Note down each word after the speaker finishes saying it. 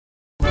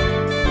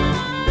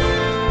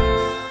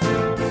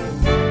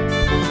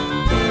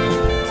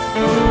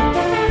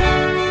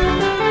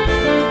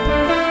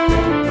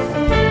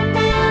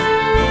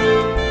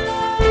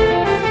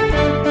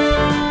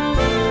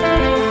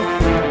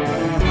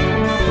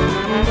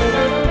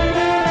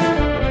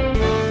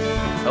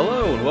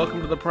welcome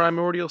to the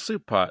Primordial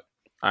Soup Pot.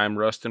 I'm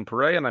Rustin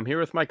Perret, and I'm here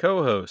with my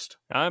co-host.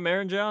 I'm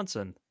Aaron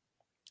Johnson.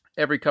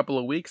 Every couple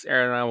of weeks,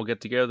 Aaron and I will get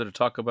together to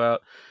talk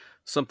about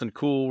something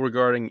cool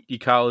regarding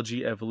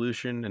ecology,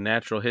 evolution, and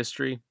natural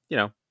history. You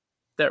know,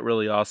 that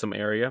really awesome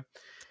area.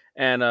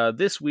 And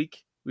this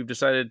week, we've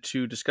decided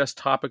to discuss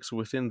topics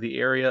within the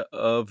area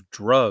of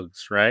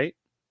drugs, right?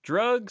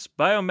 Drugs,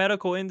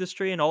 biomedical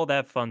industry, and all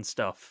that fun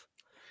stuff.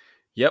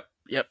 Yep,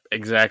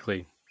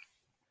 exactly.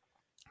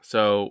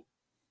 So,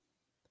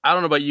 I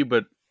don't know about you,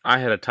 but I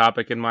had a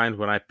topic in mind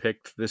when I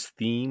picked this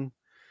theme.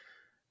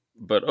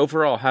 But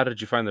overall, how did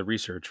you find the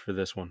research for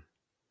this one?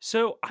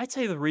 So I'd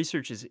say the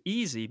research is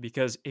easy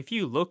because if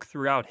you look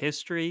throughout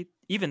history,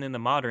 even in the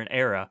modern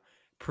era,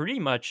 pretty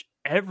much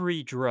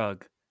every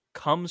drug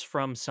comes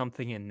from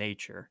something in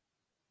nature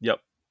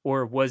Yep.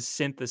 or was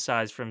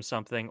synthesized from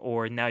something,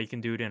 or now you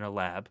can do it in a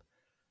lab.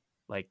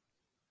 Like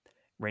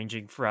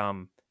ranging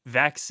from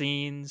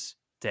vaccines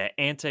to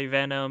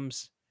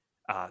antivenoms,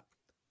 uh,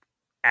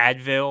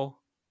 Advil,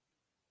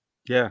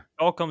 Yeah.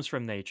 all comes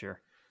from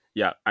nature.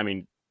 Yeah. I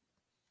mean,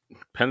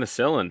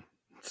 penicillin.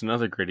 It's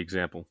another great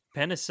example.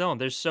 Penicillin,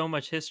 there's so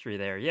much history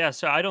there. Yeah,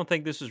 so I don't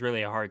think this is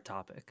really a hard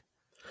topic.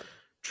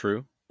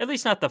 True. At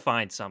least not to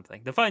find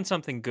something. To find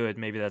something good,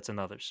 maybe that's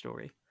another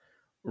story.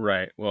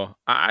 Right. Well,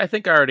 I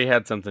think I already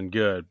had something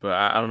good, but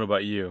I don't know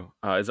about you.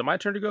 Is it my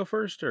turn to go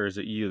first, or is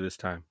it you this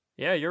time?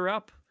 Yeah, you're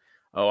up.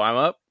 Oh, I'm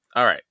up?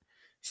 All right.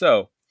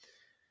 So,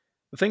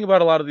 the thing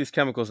about a lot of these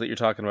chemicals that you're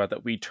talking about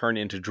that we turn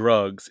into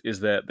drugs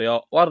is that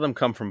a lot of them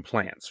come from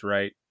plants,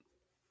 right?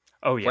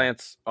 Oh, yeah.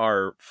 Plants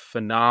are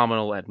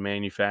phenomenal at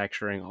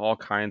manufacturing all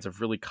kinds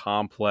of really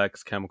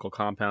complex chemical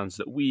compounds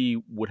that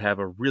we would have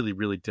a really,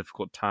 really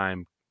difficult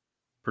time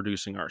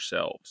producing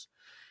ourselves,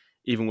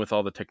 even with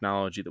all the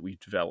technology that we've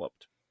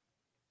developed.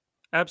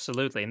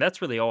 Absolutely. And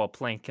that's really all a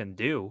plant can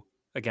do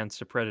against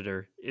a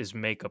predator is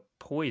make a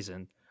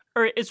poison.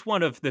 Or it's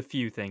one of the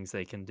few things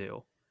they can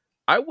do.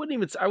 I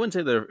wouldn't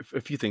say there are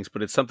a few things,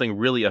 but it's something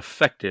really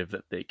effective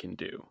that they can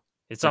do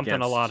It's something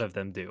a lot against. of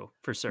them do,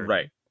 for certain.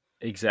 Right.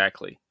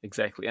 Exactly.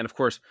 And of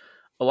course,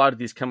 a lot of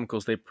these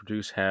chemicals they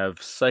produce have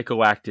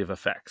psychoactive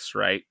effects,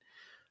 right?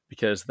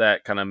 Because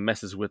that kind of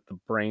messes with the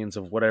brains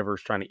of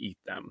whatever's trying to eat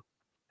them.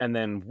 And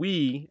then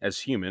we, as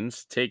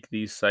humans, take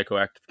these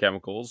psychoactive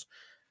chemicals,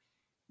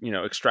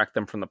 extract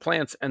them from the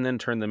plants and then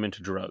turn them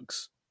into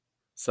drugs.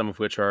 Some of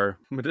which are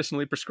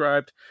medicinally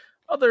prescribed,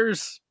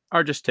 others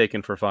are just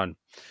taken for fun.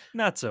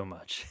 Not so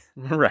much.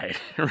 Right.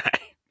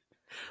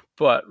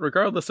 But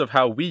regardless of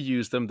how we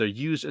use them, they're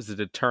used as a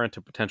deterrent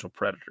to potential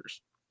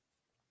predators.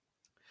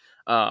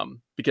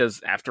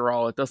 Because after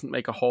all, it doesn't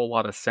make a whole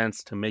lot of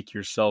sense to make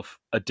yourself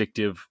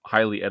addictive,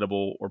 highly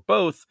edible, or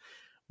both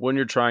when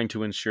you're trying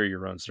to ensure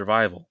your own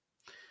survival.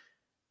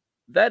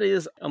 That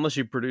is, unless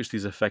you produce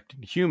these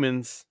affecting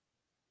humans,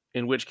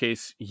 in which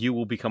case you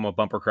will become a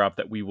bumper crop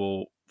that we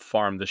will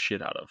farm the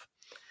shit out of.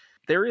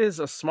 There is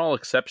a small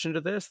exception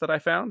to this that I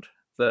found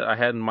that I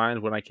had in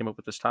mind when I came up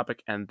with this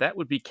topic, and that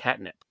would be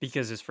catnip.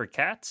 Because it's for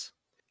cats?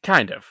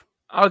 Kind of.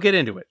 I'll get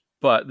into it.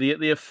 But the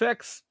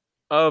effects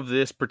of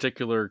this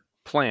particular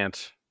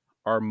plant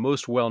are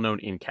most well known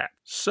in cats.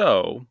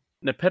 So,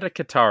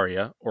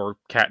 Nepetacataria, or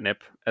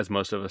catnip, as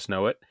most of us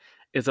know it,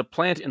 is a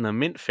plant in the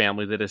mint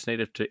family that is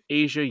native to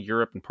Asia,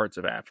 Europe, and parts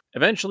of Africa.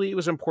 Eventually, it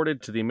was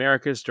imported to the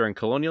Americas during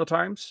colonial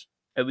times,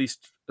 at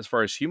least as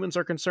far as humans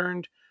are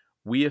concerned.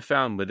 We have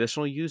found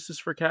medicinal uses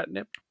for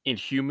catnip. In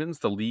humans,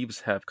 the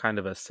leaves have kind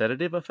of a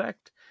sedative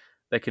effect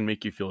that can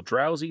make you feel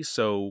drowsy,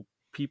 so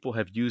people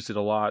have used it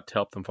a lot to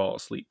help them fall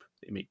asleep.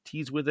 They make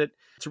teas with it.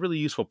 It's a really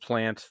useful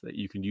plant that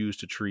you can use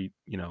to treat,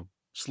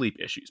 sleep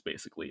issues,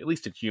 basically, at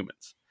least in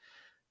humans.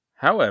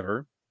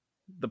 However,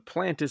 the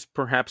plant is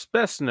perhaps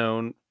best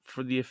known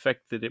for the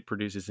effect that it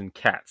produces in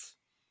cats,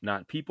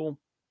 not people,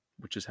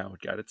 which is how it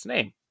got its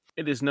name.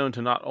 It is known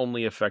to not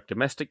only affect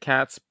domestic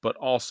cats, but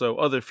also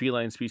other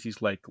feline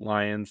species like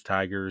lions,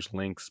 tigers,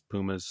 lynx,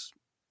 pumas,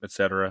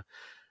 etc.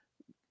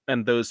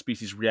 And those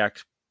species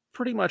react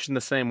pretty much in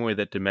the same way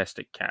that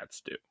domestic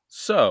cats do.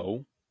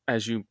 So,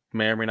 as you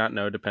may or may not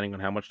know, depending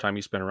on how much time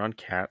you spend around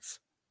cats,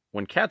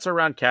 when cats are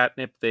around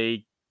catnip,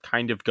 they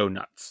kind of go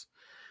nuts.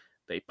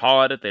 They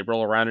paw at it, they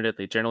roll around in it,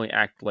 they generally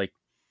act like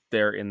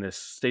they're in this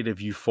state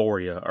of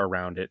euphoria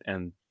around it,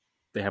 and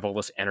they have all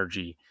this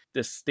energy.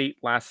 This state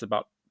lasts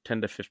about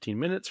 10 to 15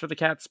 minutes for the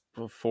cats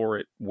before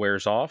it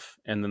wears off,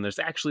 and then there's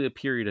actually a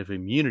period of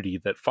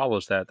immunity that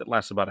follows that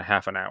lasts about a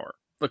half an hour.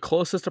 The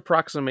closest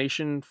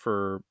approximation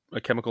for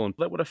a chemical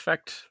that would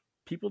affect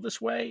people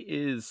this way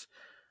is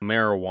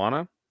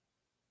marijuana.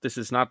 This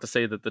is not to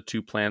say that the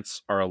two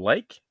plants are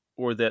alike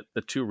or that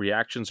the two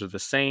reactions are the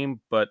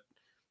same, but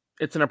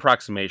it's an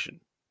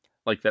approximation.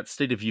 Like that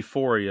state of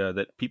euphoria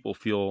that people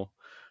feel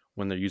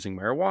when they're using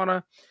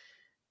marijuana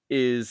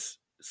is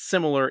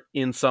similar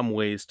in some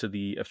ways to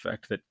the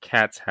effect that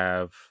cats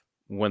have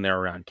when they're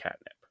around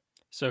catnip.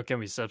 So can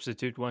we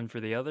substitute one for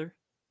the other?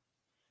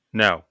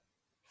 No.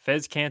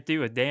 Fez can't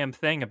do a damn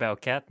thing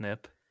about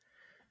catnip.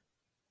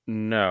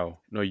 No,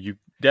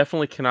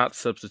 Definitely cannot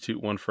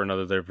substitute one for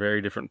another. They're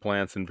very different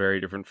plants and very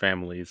different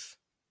families.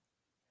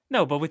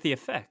 No, but with the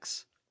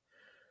effects.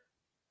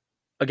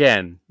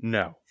 Again,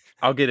 no.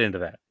 I'll get into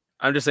that.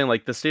 I'm just saying,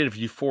 like, the state of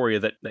euphoria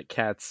that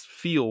cats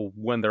feel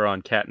when they're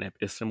on catnip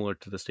is similar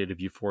to the state of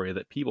euphoria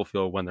that people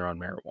feel when they're on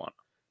marijuana.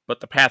 But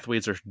the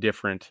pathways are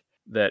different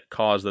that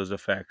cause those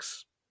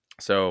effects.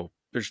 So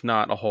there's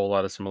not a whole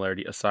lot of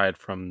similarity aside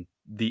from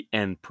the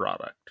end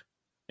product,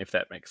 if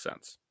that makes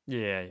sense.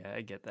 Yeah,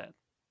 I get that.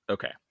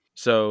 Okay.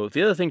 So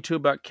the other thing, too,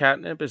 about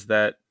catnip is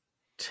that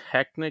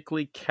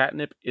technically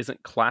catnip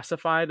isn't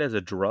classified as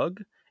a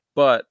drug,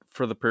 but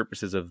for the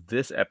purposes of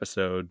this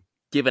episode,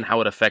 given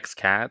how it affects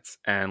cats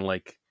and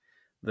like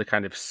the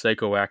kind of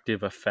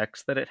psychoactive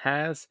effects that it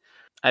has,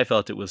 I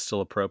felt it was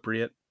still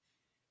appropriate.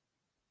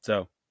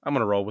 So I'm going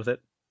to roll with it,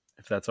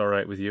 if that's all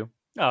right with you.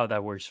 Oh,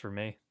 that works for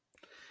me.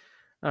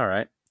 All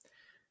right.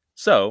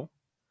 So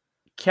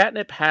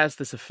catnip has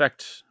this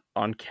effect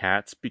on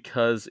cats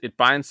because it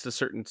binds to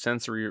certain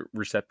sensory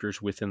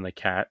receptors within the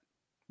cat,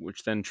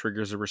 which then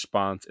triggers a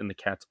response in the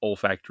cat's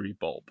olfactory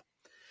bulb.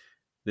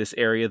 This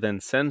area then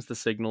sends the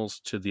signals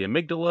to the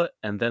amygdala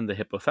and then the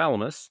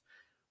hypothalamus,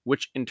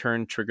 which in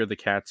turn trigger the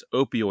cat's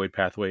opioid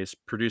pathways,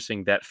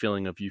 producing that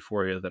feeling of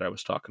euphoria that I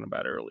was talking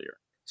about earlier.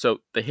 So,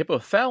 the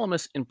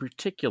hypothalamus in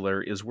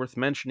particular is worth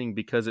mentioning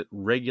because it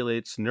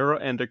regulates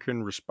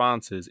neuroendocrine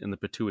responses in the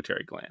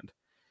pituitary gland.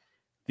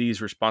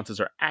 These responses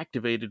are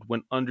activated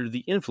when under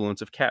the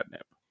influence of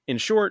catnip. In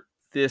short,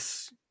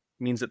 this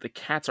means that the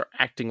cats are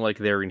acting like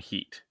they're in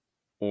heat,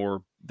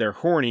 or they're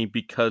horny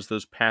because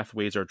those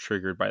pathways are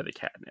triggered by the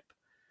catnip.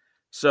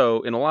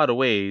 So, in a lot of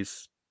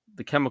ways,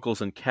 the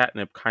chemicals in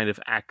catnip kind of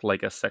act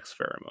like a sex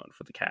pheromone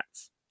for the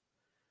cats.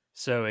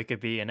 So it could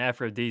be an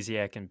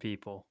aphrodisiac in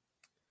people.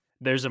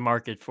 There's a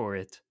market for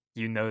it.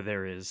 You know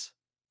there is.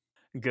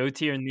 Go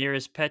to your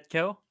nearest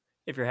Petco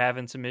if you're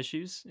having some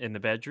issues in the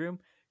bedroom.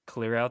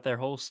 Clear out their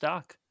whole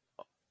stock.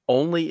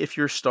 Only if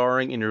you're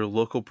starring in your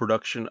local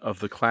production of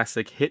the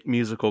classic hit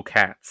musical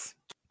Cats.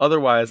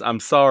 Otherwise, I'm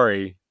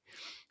sorry,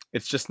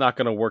 it's just not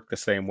going to work the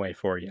same way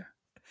for you.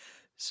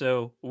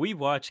 So we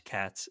watched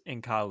Cats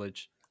in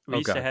college. We Oh,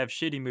 used to God. have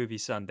Shitty Movie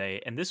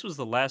Sunday, and this was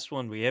the last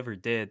one we ever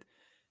did.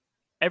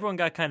 Everyone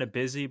got kind of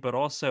busy, but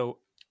also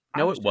I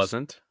No, was it just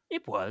wasn't.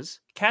 it was.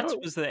 No, Cats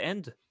was the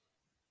end.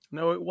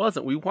 no, it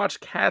wasn't. We watched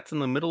Cats in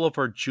the middle of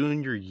our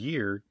junior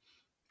year.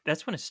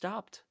 That's when it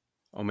stopped.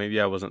 Oh, maybe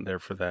I wasn't there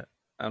for that.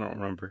 I don't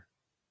remember.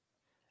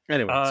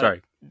 Anyway, Uh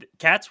sorry.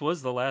 Cats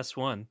was the last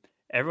one.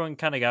 Everyone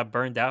kind of got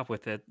burned out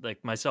with it,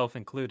 like myself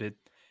included.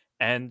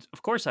 And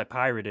of course I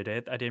pirated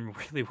it. I didn't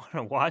really want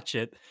to watch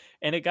it.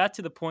 And it got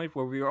to the point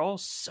where we were all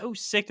so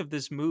sick of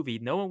this movie,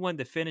 no one wanted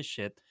to finish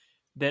it,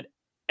 that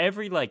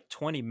every like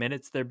 20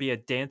 minutes there'd be a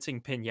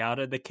dancing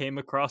pinata that came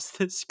across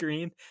the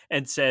screen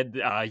and said,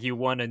 you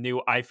won a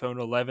new iPhone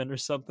 11 or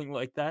something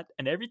like that.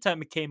 And every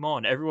time it came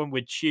on, everyone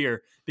would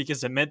cheer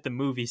because it meant the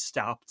movie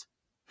stopped.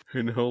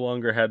 We no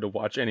longer had to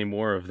watch any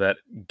more of that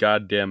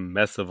goddamn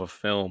mess of a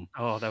film.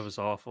 Oh, that was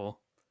awful.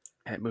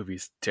 That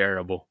movie's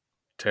terrible.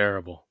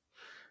 Terrible.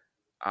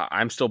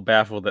 I'm still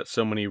baffled that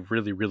so many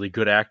really, really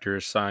good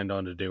actors signed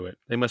on to do it.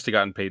 They must have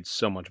gotten paid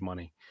so much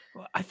money.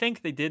 Well, I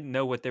think they didn't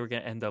know what they were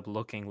going to end up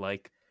looking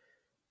like.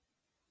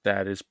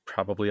 That is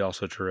probably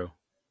also true.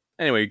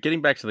 Anyway,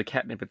 getting back to the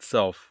catnip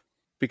itself,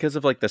 because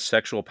of like the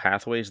sexual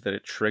pathways that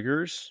it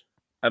triggers,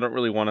 I don't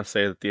really want to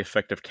say that the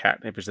effect of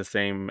catnip is the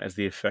same as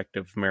the effect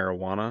of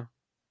marijuana,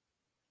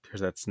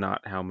 because that's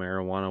not how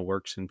marijuana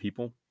works in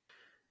people.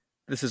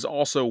 This is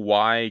also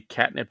why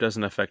catnip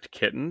doesn't affect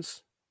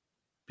kittens,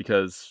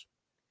 because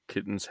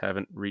kittens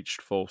haven't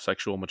reached full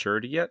sexual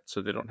maturity yet, so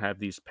they don't have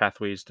these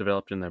pathways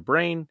developed in their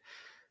brain.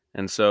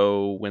 And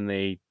so when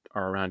they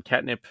are around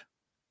catnip,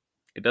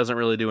 it doesn't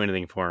really do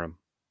anything for them.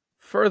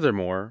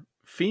 Furthermore,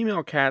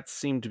 female cats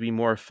seem to be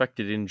more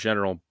affected in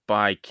general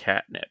by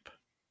catnip.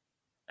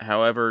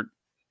 However,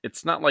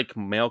 it's not like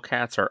male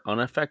cats are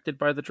unaffected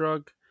by the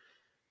drug.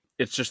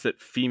 It's just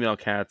that female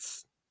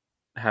cats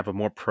have a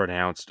more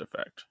pronounced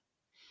effect.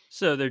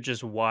 So they're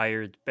just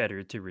wired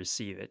better to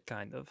receive it,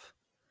 kind of.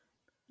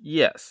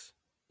 Yes,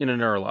 in a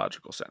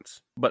neurological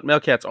sense. But male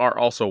cats are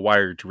also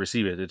wired to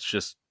receive it. It's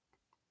just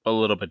a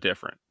little bit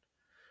different.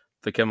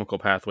 The chemical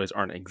pathways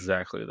aren't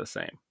exactly the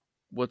same.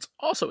 What's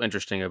also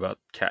interesting about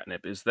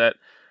catnip is that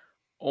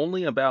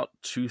only about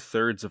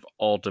 2/3 of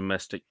all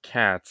domestic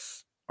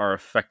cats are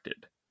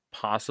affected,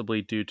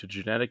 possibly due to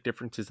genetic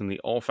differences in the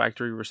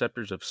olfactory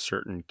receptors of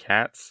certain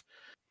cats.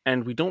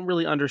 And we don't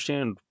really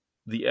understand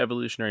the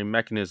evolutionary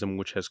mechanism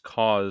which has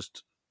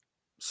caused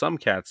some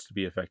cats to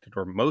be affected,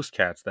 or most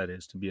cats, that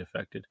is, to be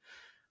affected,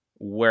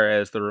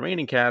 whereas the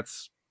remaining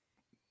cats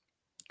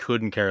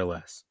couldn't care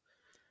less.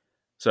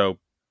 So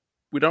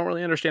we don't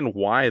really understand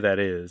why that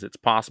is. It's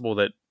possible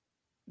that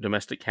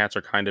domestic cats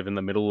are kind of in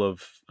the middle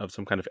of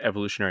some kind of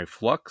evolutionary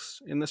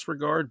flux in this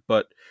regard,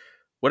 but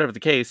whatever the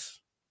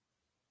case,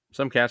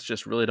 some cats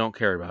just really don't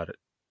care about it.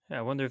 Yeah,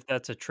 I wonder if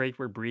that's a trait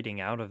we're breeding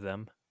out of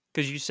them.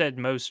 Because you said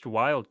most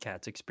wild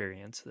cats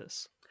experience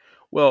this.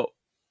 Well,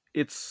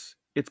 it's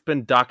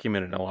been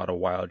documented in a lot of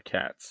wild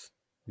cats.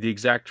 The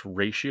exact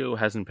ratio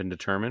hasn't been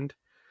determined.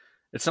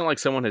 It's not like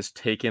someone has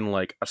taken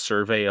like a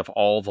survey of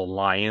all the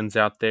lions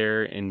out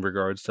there in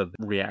regards to the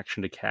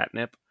reaction to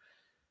catnip,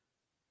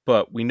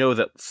 but we know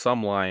that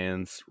some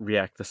lions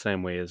react the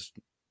same way as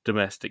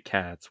domestic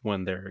cats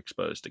when they're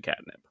exposed to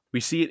catnip. We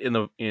see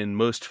it in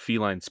most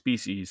feline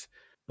species,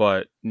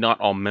 but not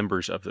all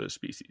members of those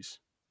species.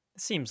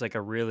 It seems like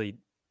a really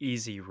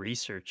easy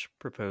research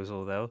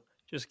proposal, though.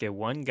 Just get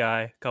one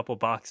guy, a couple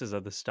boxes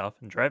of the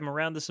stuff, and drive him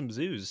around to some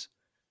zoos.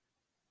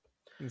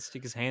 He can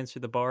stick his hands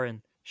through the bar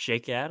and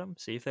shake at them,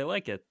 see if they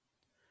like it.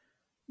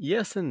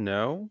 Yes and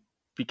no,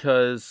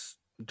 because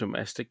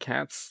domestic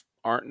cats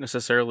aren't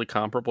necessarily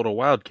comparable to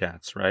wild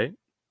cats, right?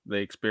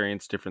 They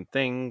experience different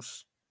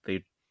things.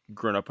 They've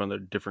grown up under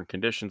different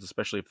conditions,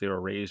 especially if they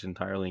were raised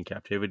entirely in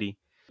captivity.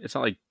 It's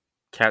not like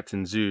cats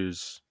in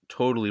zoos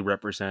totally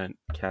represent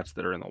cats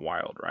that are in the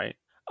wild, right?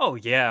 Oh,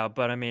 yeah,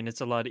 but I mean,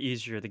 it's a lot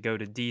easier to go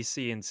to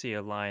DC and see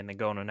a lion than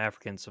go on an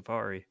African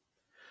safari.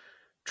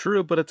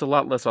 True, but it's a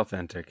lot less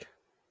authentic.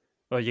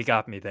 Well, you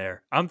got me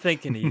there. I'm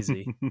thinking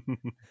easy.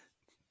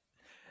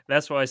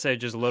 That's why I say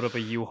just load up a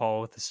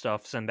U-Haul with the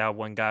stuff, send out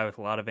one guy with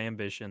a lot of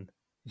ambition.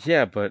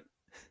 Yeah, but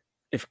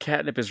if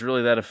catnip is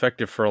really that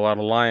effective for a lot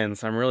of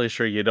lions, I'm really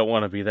sure you don't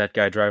want to be that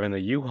guy driving the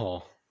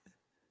U-Haul.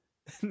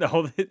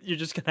 No, you're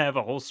just gonna have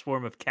a whole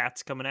swarm of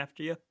cats coming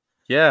after you.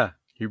 Yeah,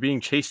 you're being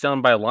chased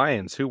down by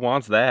lions. Who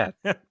wants that?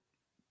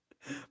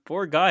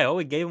 Poor guy. All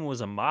we gave him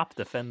was a mop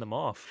to fend them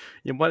off.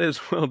 You might as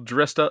well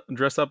dress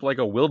up like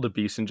a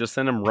wildebeest and just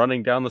send him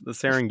running down the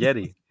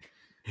Serengeti.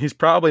 He's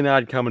probably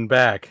not coming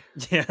back.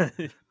 Yeah,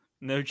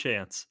 no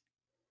chance.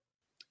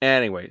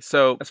 Anyway,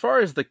 so as far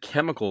as the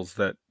chemicals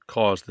that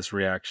cause this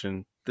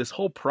reaction, this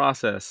whole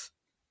process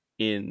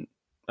in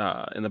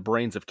in the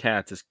brains of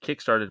cats is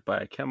kickstarted by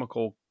a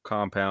chemical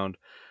compound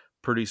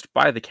produced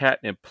by the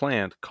catnip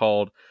plant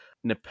called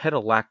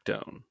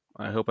nipetolactone.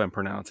 I hope I'm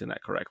pronouncing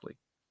that correctly.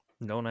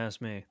 Don't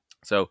ask me.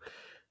 So,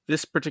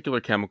 this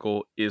particular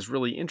chemical is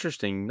really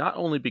interesting not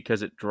only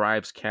because it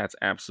drives cats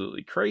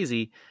absolutely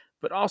crazy,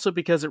 but also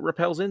because it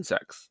repels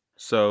insects.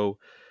 So,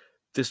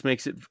 this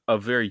makes it a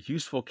very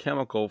useful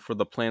chemical for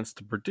the plants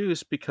to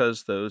produce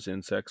because those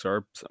insects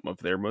are some of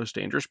their most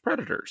dangerous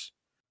predators.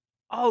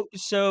 Oh,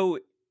 so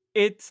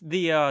it's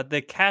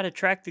the cat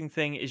attracting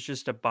thing is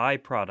just a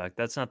byproduct.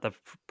 That's not the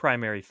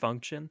primary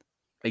function.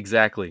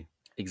 Exactly.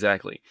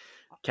 Exactly.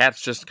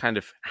 Cats just kind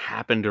of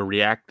happen to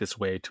react this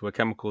way to a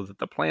chemical that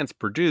the plants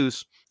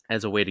produce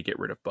as a way to get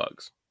rid of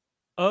bugs.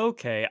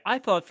 Okay, I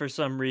thought for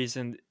some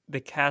reason the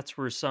cats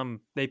were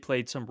they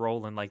played some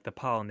role in like the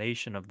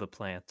pollination of the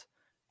plant,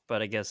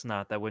 but I guess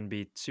not. That wouldn't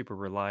be super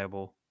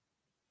reliable.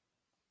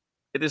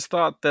 It is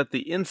thought that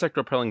the insect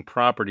repelling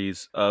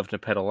properties of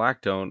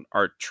nipetolactone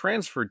are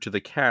transferred to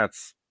the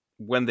cats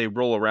when they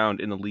roll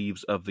around in the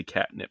leaves of the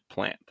catnip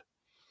plant.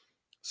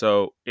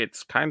 So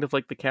it's kind of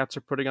like the cats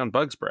are putting on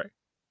bug spray,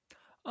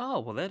 Oh,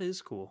 well, that is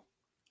cool.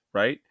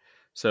 right?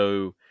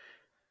 So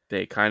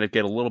they kind of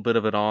get a little bit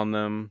of it on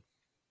them.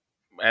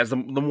 As the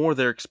more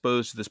they're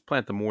exposed to this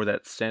plant, the more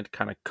that scent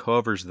kind of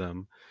covers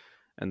them.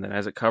 And then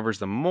as it covers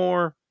them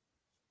more,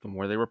 the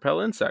more they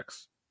repel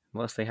insects,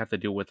 unless they have to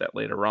deal with that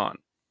later on.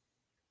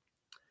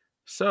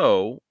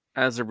 So,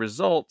 as a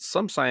result,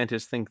 some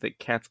scientists think that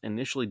cats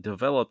initially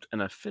developed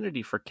an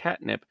affinity for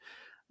catnip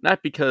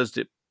not because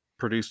it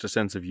produced a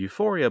sense of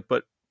euphoria,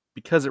 but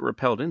because it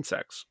repelled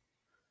insects.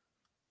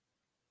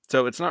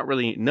 So, it's not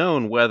really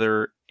known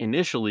whether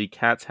initially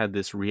cats had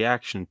this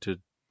reaction to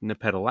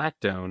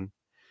nipetolactone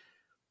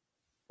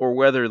or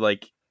whether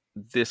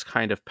this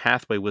kind of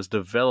pathway was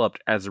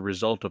developed as a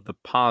result of the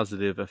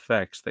positive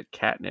effects that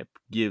catnip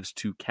gives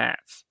to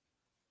cats,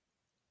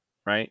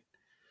 right?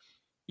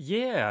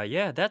 Yeah,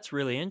 yeah, that's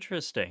really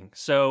interesting.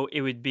 So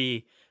it would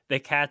be the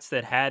cats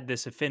that had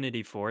this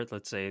affinity for it,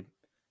 let's say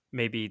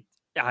maybe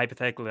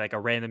hypothetically like a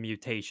random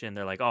mutation,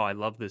 they're like, "Oh, I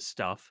love this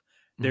stuff."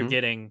 They're Mm-hmm.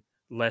 getting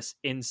less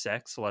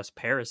insects, less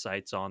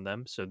parasites on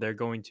them, so they're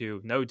going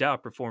to no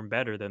doubt perform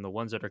better than the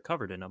ones that are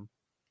covered in them.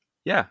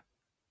 Yeah,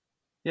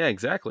 yeah,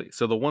 exactly.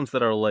 So the ones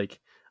that are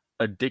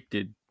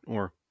addicted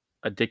or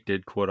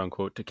addicted, quote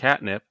unquote, to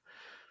catnip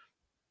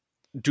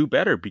do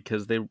better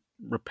because they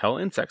repel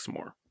insects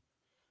more.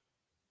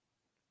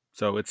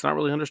 So it's not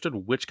really understood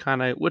which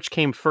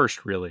came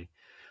first, really,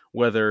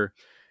 whether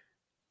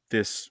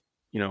this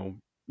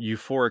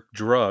euphoric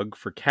drug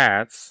for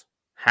cats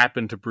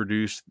happened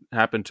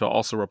to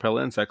also repel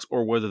insects,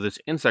 or whether this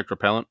insect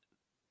repellent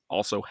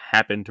also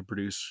happened to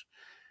produce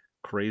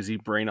crazy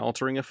brain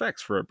altering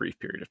effects for a brief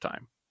period of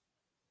time.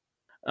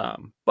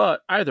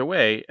 But either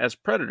way, as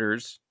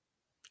predators,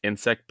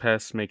 insect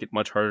pests make it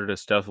much harder to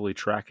stealthily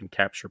track and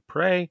capture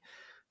prey.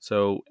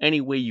 So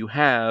any way you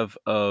have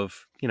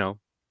of,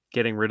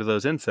 getting rid of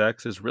those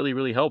insects is really,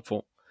 really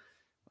helpful.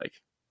 Like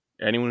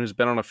anyone who's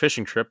been on a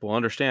fishing trip will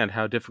understand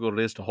how difficult it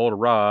is to hold a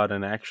rod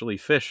and actually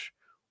fish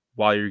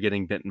while you're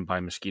getting bitten by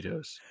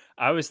mosquitoes.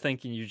 I was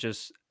thinking you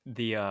just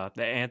the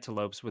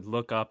antelopes would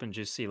look up and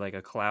just see like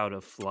a cloud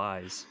of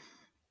flies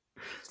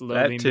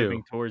slowly That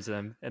moving too. towards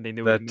them, and they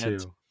knew what it That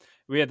meant. too.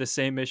 We had the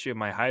same issue in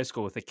my high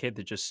school with a kid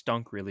that just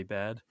stunk really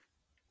bad.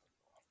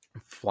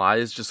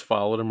 Flies just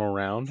followed him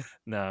around.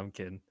 No, I'm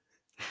kidding.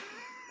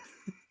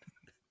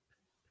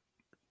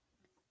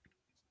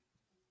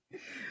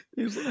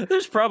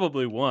 There's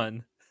probably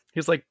one.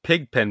 He's like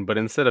Pigpen, but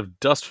instead of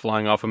dust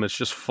flying off him, it's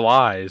just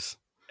flies.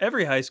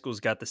 Every high school's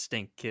got the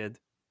stink kid.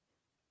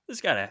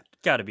 There's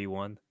gotta be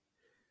one.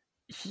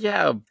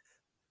 Yeah,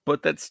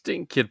 but that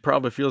stink kid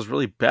probably feels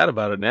really bad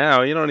about it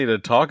now. You don't need to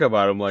talk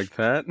about him like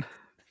that.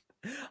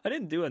 I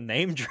didn't do a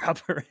name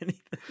drop or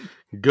anything.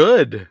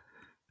 Good.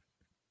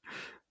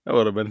 That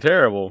would have been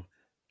terrible.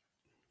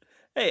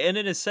 Hey, and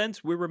in a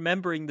sense, we're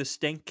remembering the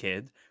stink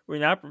kid. We're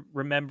not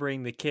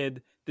remembering the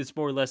kid that's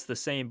more or less the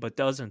same but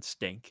doesn't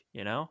stink,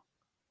 you know?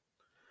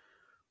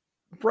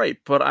 Right,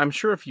 but I'm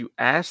sure if you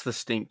ask the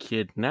stink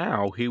kid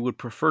now, he would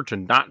prefer to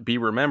not be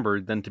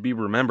remembered than to be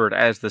remembered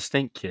as the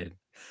stink kid.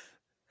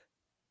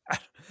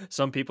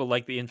 Some people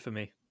like the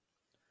infamy.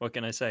 What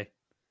can I say?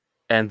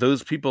 And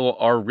those people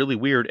are really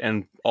weird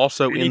and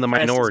also Any in the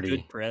press is minority.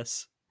 good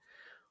press.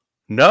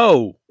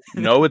 No,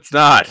 it's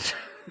not.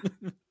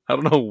 I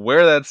don't know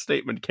where that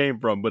statement came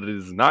from, but it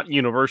is not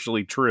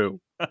universally true.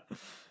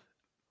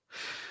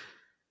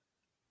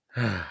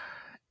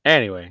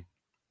 Anyway.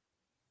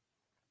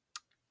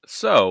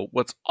 So,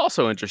 what's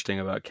also interesting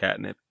about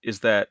catnip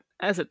is that,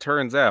 as it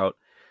turns out,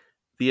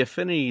 the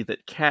affinity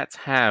that cats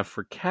have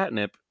for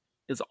catnip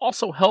is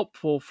also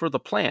helpful for the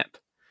plant.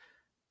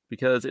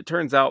 Because it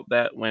turns out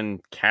that when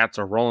cats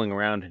are rolling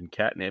around in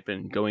catnip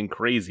and going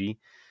crazy,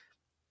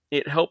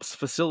 it helps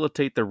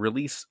facilitate the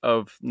release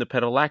of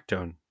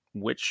nipetolactone,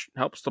 which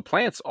helps the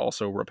plants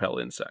also repel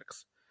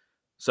insects.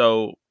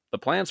 So the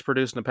plants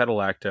produce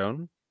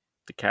nipetolactone,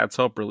 the cats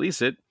help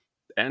release it,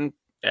 and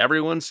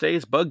everyone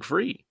stays bug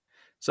free.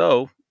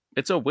 So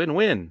it's a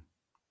win-win.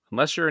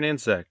 Unless you're an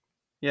insect.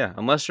 Yeah,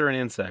 unless you're an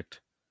insect.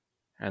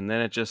 And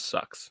then it just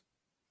sucks.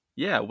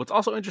 Yeah, what's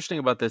also interesting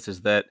about this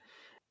is that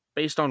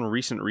based on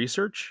recent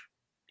research,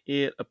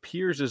 it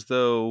appears as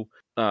though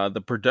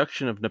the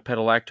production of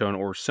nipetolactone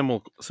or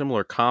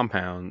similar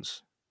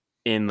compounds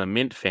in the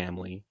mint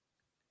family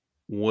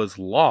was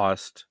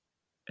lost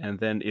and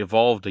then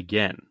evolved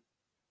again.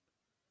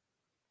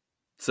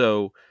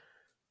 So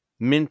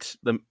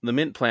the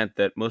mint plant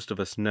that most of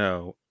us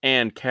know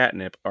and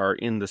catnip are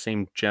in the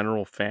same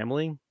general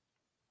family,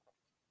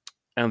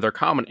 and their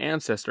common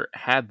ancestor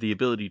had the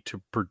ability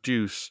to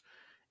produce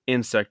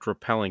insect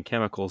repelling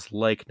chemicals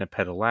like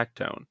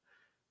nipetolactone.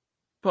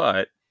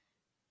 But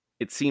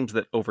it seems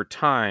that over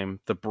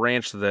time, the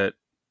branch that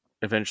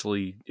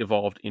eventually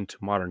evolved into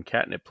modern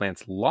catnip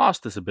plants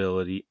lost this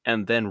ability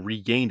and then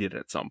regained it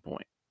at some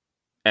point.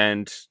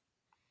 And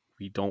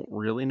we don't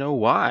really know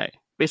why.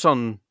 Based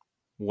on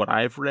what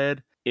I've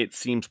read, it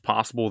seems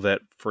possible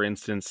that, for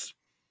instance,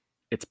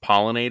 its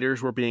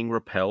pollinators were being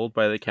repelled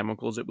by the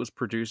chemicals it was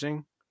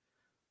producing.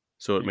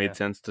 So it made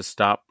sense to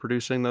stop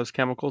producing those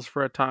chemicals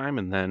for a time,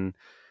 and then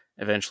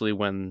eventually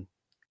when...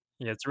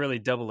 Yeah, it's a really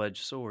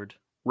double-edged sword.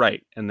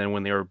 Right, and then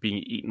when they were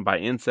being eaten by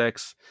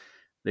insects,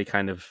 they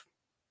kind of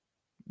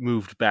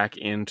moved back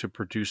into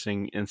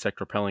producing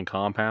insect-repelling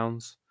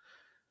compounds.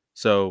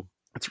 So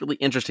it's really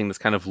interesting, this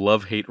kind of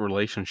love-hate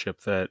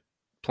relationship that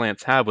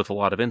plants have with a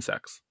lot of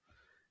insects,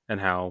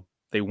 and how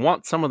they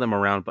want some of them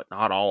around, but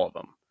not all of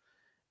them.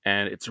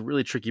 And it's a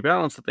really tricky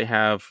balance that they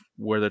have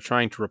where they're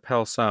trying to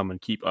repel some and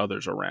keep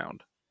others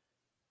around.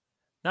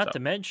 Not to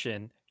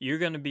mention, you're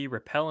going to be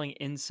repelling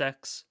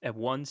insects at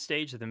one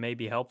stage that may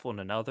be helpful in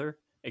another.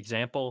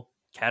 Example,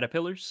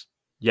 caterpillars.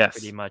 Yes.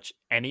 Pretty much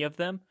any of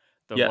them.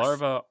 The Yes.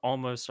 larvae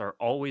almost are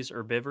always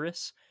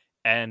herbivorous,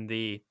 and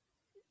the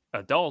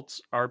adults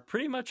are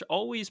pretty much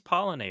always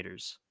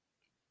pollinators.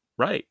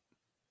 Right.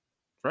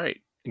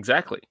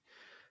 Exactly.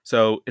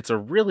 So it's a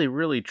really,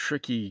 really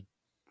tricky,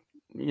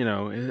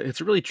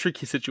 it's a really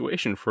tricky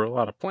situation for a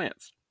lot of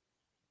plants.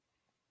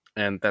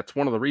 And that's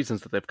one of the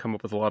reasons that they've come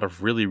up with a lot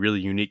of really, really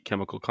unique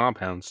chemical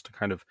compounds to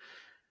kind of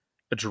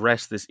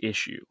address this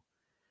issue.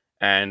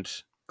 And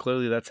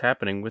clearly that's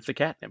happening with the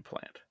catnip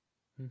plant.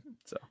 Mm-hmm.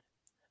 So,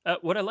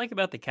 what I like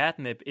about the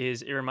catnip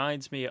is it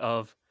reminds me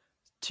of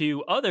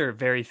two other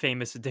very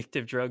famous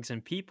addictive drugs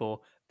in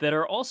people that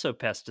are also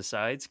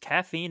pesticides,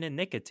 caffeine and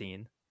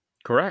nicotine.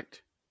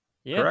 Correct.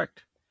 Yeah.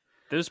 Correct.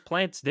 Those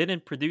plants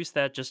didn't produce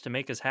that just to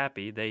make us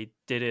happy. They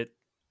did it,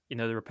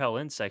 to repel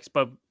insects.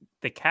 But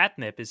the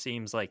catnip, it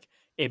seems like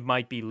it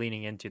might be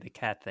leaning into the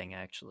cat thing,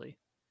 actually.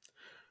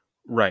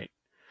 Right.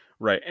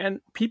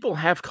 And people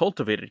have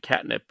cultivated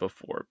catnip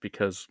before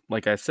because,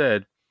 like I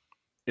said,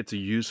 it's a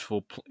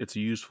useful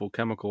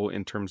chemical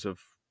in terms of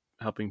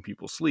helping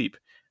people sleep.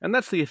 And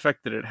that's the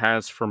effect that it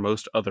has for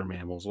most other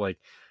mammals. Like,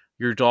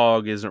 your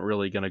dog isn't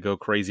really going to go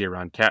crazy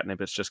around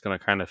catnip. It's just going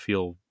to kind of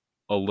feel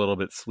a little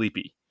bit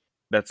sleepy.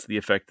 That's the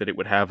effect that it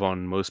would have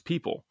on most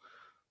people.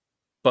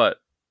 But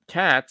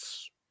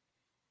cats,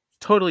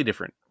 totally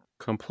different.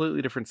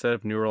 Completely different set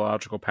of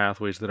neurological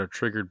pathways that are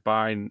triggered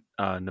by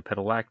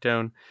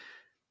nipetolactone.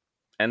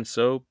 And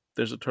so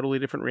there's a totally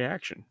different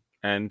reaction.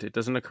 And it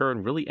doesn't occur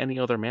in really any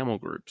other mammal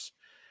groups.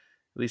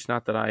 At least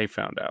not that I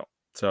found out.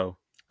 So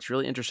It's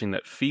really interesting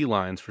that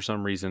felines, for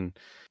some reason,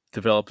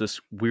 develop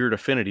this weird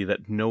affinity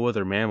that no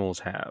other mammals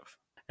have.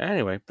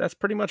 Anyway, that's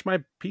pretty much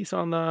my piece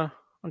on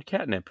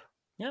catnip.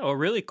 Yeah, well,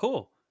 really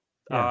cool.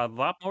 Yeah, A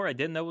lot more I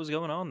didn't know was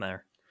going on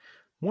there.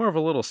 more of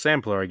a little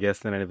sampler, I guess,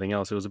 than anything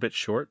else. It was a bit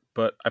short,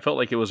 but I felt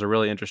like it was a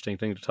really interesting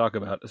thing to talk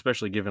about,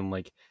 especially given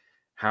like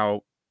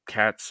how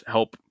cats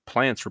help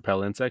plants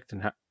repel insects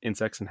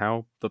and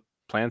how the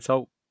plants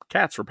help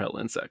cats repel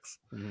insects.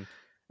 Mhm.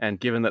 And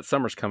given that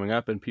summer's coming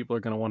up and people are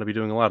going to want to be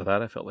doing a lot of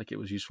that, I felt like it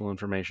was useful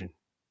information.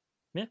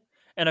 Yeah.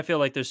 And I feel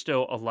like there's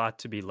still a lot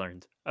to be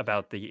learned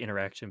about the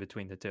interaction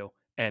between the two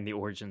and the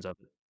origins of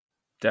it.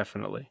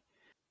 Definitely.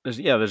 There's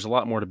a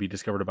lot more to be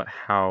discovered about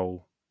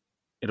how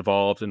it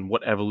evolved and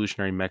what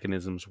evolutionary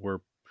mechanisms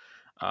were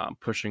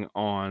pushing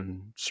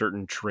on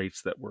certain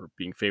traits that were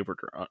being favored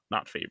or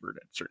not favored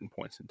at certain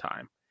points in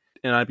time.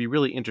 And I'd be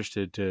really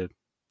interested to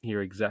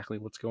hear exactly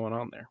what's going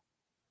on there.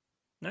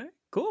 All right.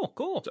 Cool.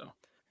 Cool. So,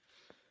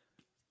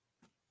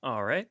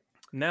 All right.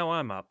 Now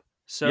I'm up.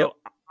 yep. So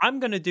I'm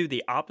going to do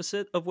the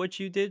opposite of what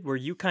you did, where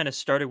you kind of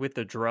started with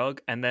the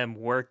drug and then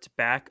worked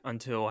back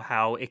until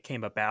how it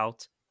came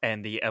about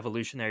and the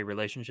evolutionary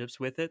relationships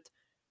with it.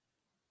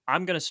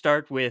 I'm going to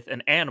start with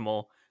an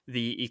animal,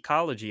 the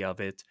ecology of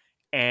it,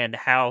 and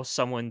how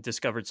someone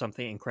discovered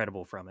something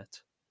incredible from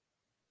it.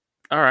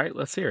 All right,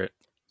 let's hear it.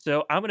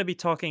 So I'm going to be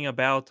talking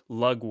about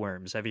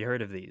lugworms. Have you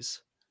heard of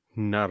these?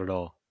 Not at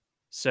all.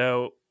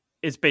 So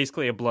it's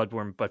basically a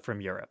bloodworm, but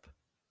from Europe.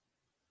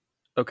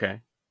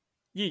 Okay.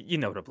 You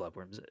know what a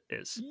bloodworm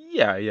is.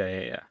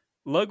 Yeah.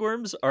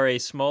 Lugworms are a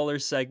smaller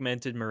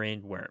segmented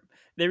marine worm.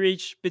 They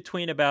reach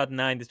between about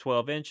 9 to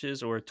 12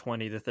 inches or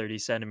 20 to 30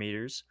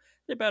 centimeters.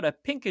 They're about a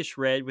pinkish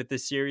red with a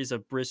series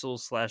of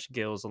bristles slash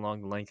gills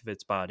along the length of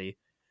its body.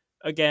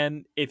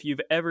 Again, if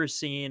you've ever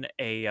seen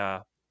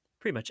a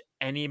pretty much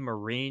any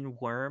marine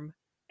worm,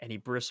 any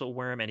bristle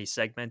worm, any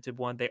segmented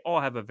one, they all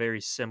have a very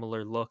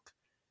similar look.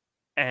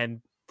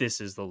 And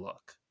this is the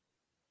look.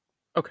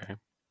 Okay.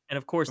 And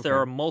of course, there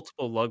Okay. are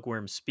multiple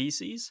lugworm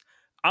species.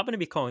 I'm going to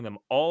be calling them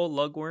all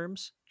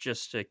lugworms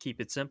just to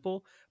keep it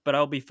simple, but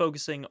I'll be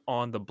focusing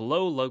on the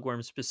blow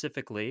lugworm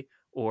specifically,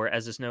 or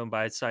as is known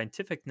by its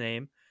scientific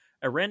name,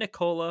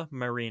 Arenicola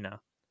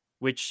marina,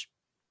 which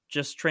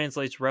just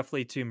translates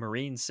roughly to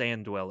marine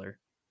sand dweller,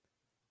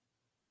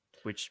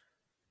 which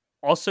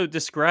also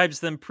describes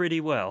them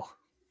pretty well.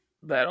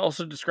 That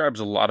also describes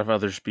a lot of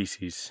other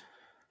species.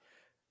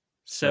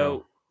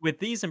 So, So, with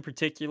these in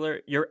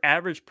particular, your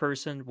average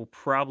person will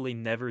probably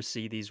never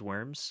see these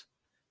worms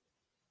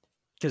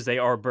because they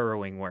are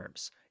burrowing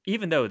worms,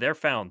 even though they're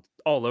found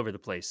all over the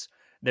place.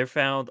 They're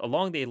found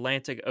along the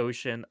Atlantic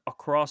Ocean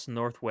across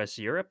Northwest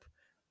Europe.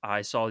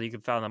 I saw you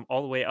can find them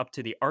all the way up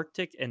to the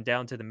Arctic and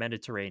down to the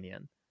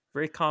Mediterranean.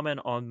 Very common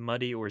on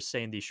muddy or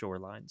sandy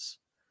shorelines.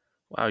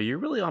 wow, you're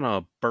really on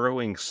a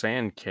burrowing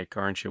sand kick,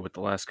 aren't you, with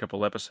the last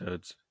couple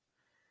episodes?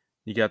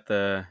 You got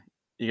the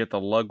you got the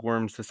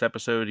lugworms this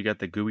episode, you got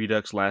the gooey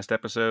ducks last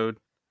episode.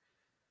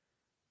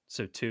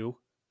 So, two.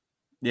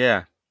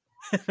 Yeah,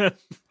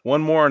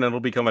 one more and it'll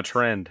become a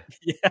trend.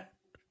 Yeah.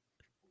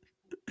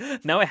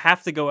 Now I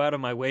have to go out of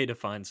my way to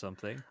find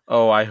something.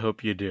 Oh, I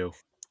hope you do.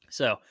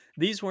 So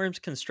these worms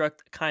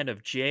construct a kind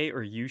of J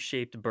or U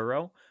shaped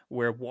burrow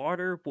where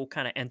water will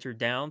kind of enter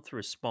down through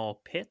a small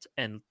pit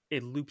and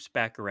it loops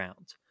back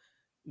around.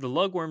 The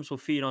lugworms will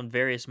feed on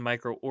various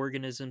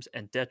microorganisms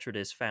and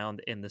detritus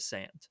found in the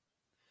sand.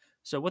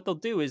 So what they'll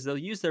do is they'll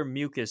use their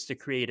mucus to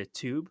create a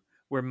tube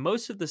where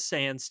most of the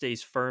sand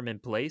stays firm in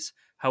place.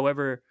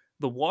 However,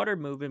 the water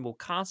movement will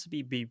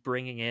constantly be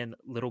bringing in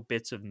little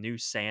bits of new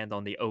sand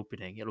on the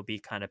opening. It'll be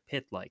kind of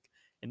pit like.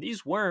 And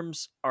these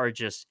worms are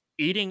just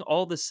eating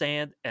all the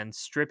sand and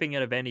stripping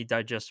it of any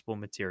digestible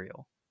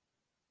material.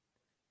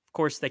 Of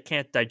course, they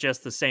can't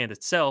digest the sand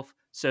itself,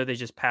 so they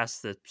just pass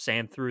the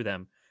sand through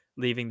them,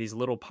 leaving these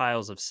little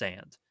piles of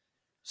sand.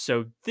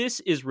 So this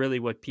is really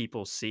what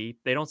people see.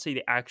 They don't see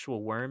the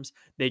actual worms.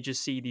 They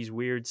just see these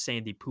weird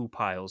sandy poo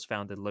piles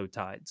found at low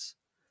tides.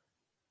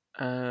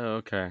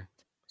 Okay.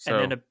 And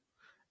then So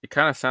it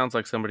kind of sounds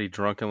like somebody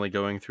drunkenly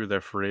going through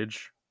their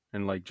fridge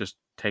and like just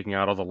taking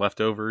out all the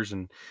leftovers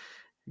and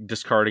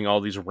discarding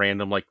all these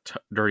random like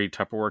dirty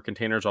Tupperware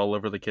containers all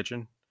over the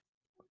kitchen.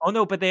 oh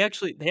no, but they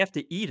have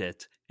to eat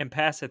it and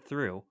pass it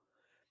through.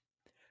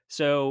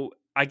 So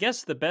I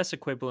guess the best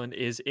equivalent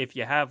is if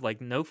you have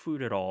like no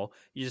food at all,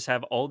 you just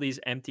have all these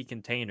empty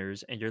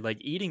containers and you're like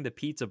eating the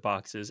pizza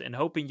boxes and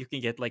hoping you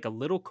can get like a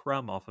little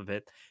crumb off of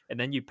it, and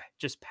then you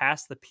just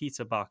pass the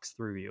pizza box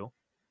through you.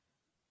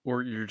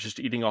 Or you're just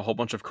eating a whole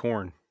bunch of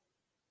corn.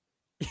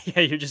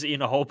 Yeah, you're just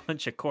eating a whole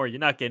bunch of corn. You're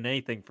not getting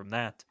anything from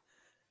that.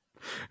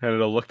 And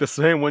it'll look the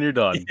same when you're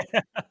done.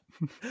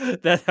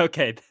 That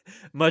okay,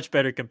 much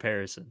better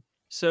comparison.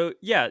 So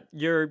yeah,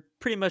 you're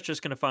pretty much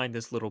just gonna find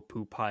this little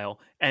poo pile,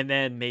 and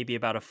then maybe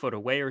about a foot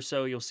away or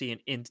so, you'll see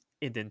an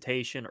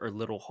indentation or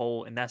little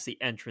hole, and that's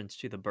the entrance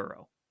to the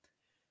burrow.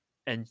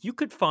 And you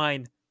could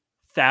find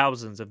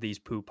thousands of these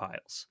poo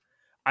piles.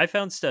 I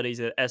found studies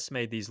that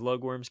estimate these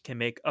lugworms can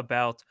make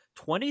about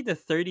 20 to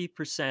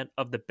 30%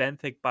 of the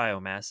benthic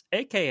biomass,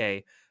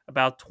 aka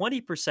about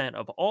 20%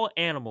 of all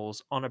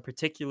animals on a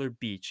particular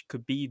beach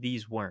could be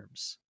these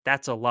worms.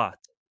 That's a lot.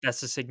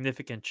 That's a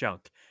significant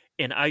chunk.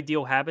 In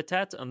ideal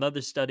habitats,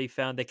 another study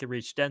found they could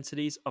reach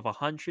densities of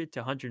 100 to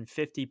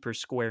 150 per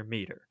square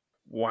meter.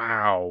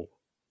 Wow.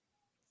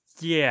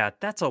 Yeah,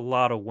 that's a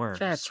lot of worms.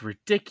 That's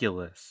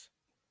ridiculous.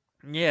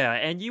 Yeah,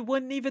 and you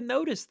wouldn't even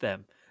notice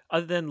them.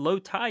 Other than low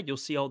tide, you'll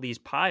see all these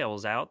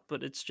piles out,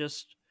 but it's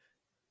just,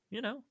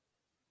 you know,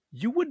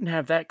 You wouldn't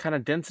have that kind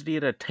of density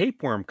at a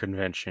tapeworm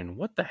convention.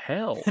 What the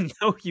hell?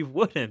 no, you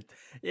wouldn't.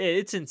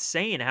 It's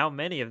insane how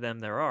many of them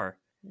there are.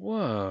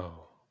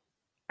 Whoa.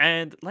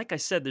 And like I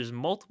said, there's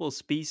multiple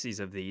species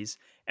of these,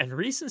 and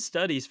recent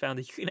studies found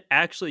that you can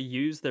actually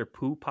use their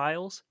poo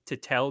piles to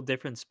tell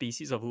different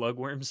species of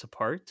lugworms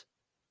apart.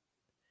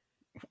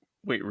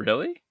 Wait,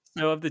 really?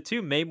 So, of the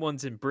two main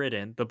ones in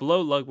Britain, the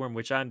blow lugworm,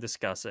 which I'm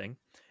discussing,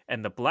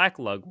 and the black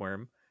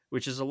lugworm,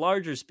 which is a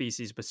larger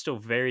species but still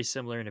very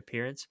similar in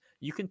appearance,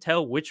 you can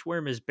tell which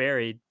worm is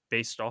buried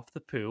based off the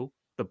poo.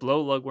 The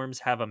blow lugworms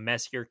have a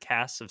messier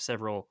cast of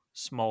several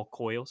small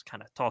coils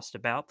kind of tossed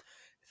about.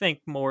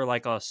 Think more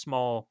like a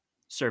small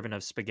serving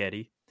of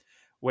spaghetti.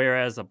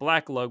 Whereas the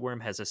black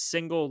lugworm has a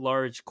single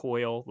large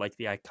coil like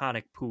the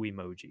iconic poo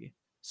emoji,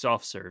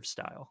 soft serve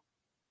style.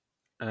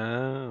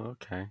 Oh,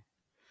 okay.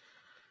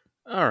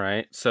 All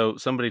right. So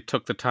somebody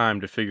took the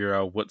time to figure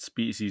out what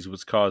species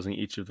was causing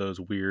each of those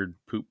weird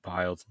poop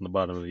piles on the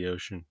bottom of the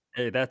ocean.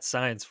 Hey, that's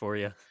science for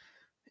you. It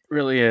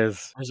really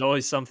is. There's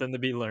always something to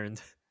be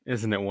learned.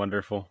 Isn't it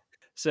wonderful?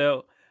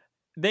 So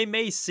they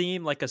may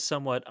seem like a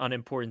somewhat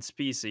unimportant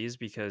species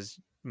because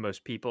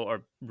most people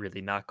are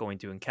really not going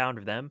to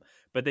encounter them,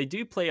 but they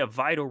do play a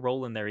vital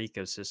role in their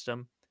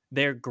ecosystem.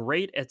 They're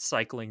great at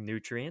cycling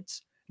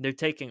nutrients. They're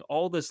taking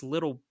all this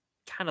little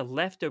kind of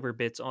leftover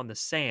bits on the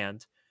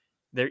sand,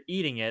 they're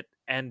eating it,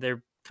 and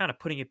they're kind of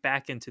putting it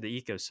back into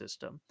the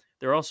ecosystem.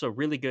 They're also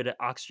really good at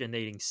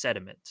oxygenating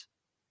sediment.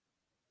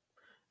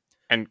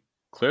 And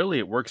clearly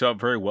it works out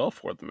very well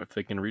for them if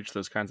they can reach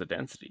those kinds of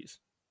densities.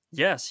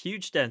 Yes,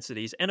 huge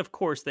densities, and of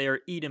course, they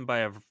are eaten by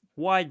a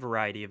wide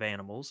variety of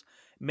animals,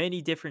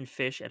 many different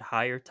fish at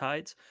higher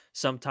tides.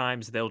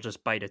 Sometimes they'll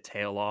just bite a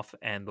tail off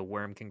and the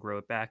worm can grow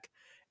it back,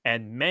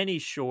 and many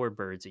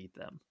shorebirds eat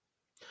them.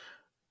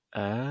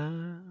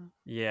 Uh,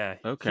 Yeah,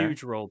 okay.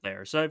 huge role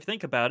there. So if you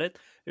think about it,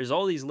 there's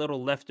all these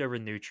little leftover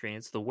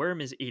nutrients. The worm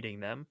is eating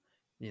them.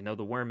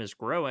 The worm is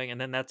growing, and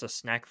then that's a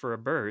snack for a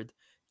bird.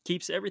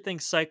 Keeps everything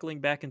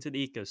cycling back into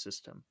the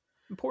ecosystem.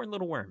 Important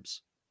little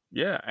worms.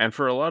 Yeah, and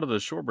for a lot of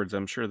those shorebirds,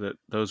 I'm sure that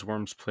those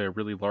worms play a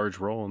really large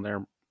role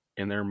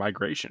in their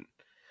migration,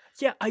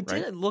 Yeah, I right?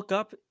 didn't look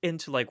up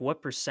into like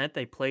what percent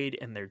they played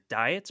in their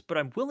diets, but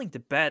I'm willing to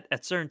bet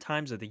at certain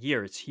times of the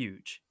year it's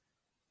huge.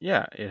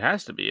 Yeah, it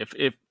has to be. If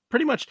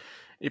pretty much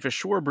if a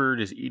shorebird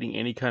is eating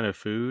any kind of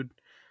food,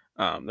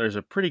 there's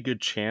a pretty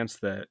good chance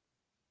that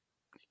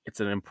it's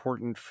an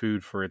important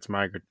food for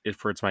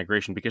for its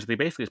migration because they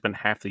basically spend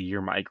half the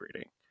year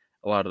migrating.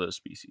 A lot of those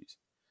species,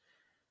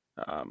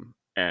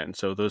 and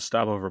so those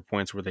stopover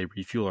points where they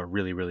refuel are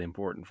really really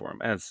important for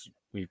them, as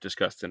we've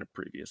discussed in a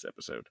previous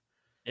episode.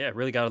 Yeah,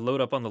 really got to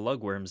load up on the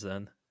lugworms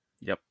then.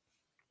 Yep.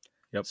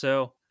 Yep.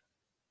 So,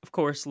 of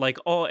course, like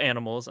all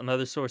animals,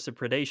 another source of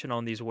predation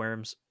on these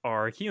worms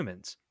are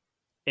humans.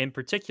 In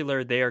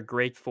particular, they are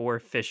great for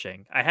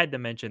fishing. I had to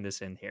mention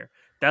this in here.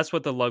 That's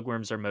what the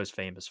lugworms are most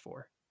famous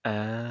for.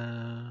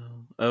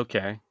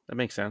 Okay, that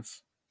makes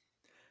sense.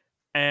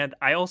 And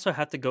I also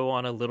have to go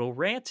on a little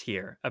rant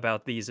here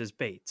about these as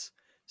baits.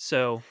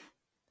 So,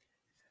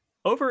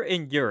 over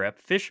in Europe,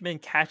 fishermen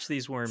catch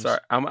these Sorry, worms.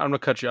 I'm gonna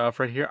cut you off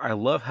right here. I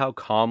love how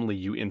calmly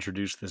you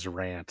introduce this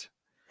rant.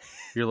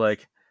 You're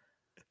like,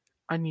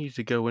 I need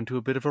to go into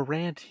a bit of a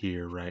rant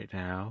here right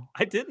now.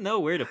 I didn't know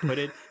where to put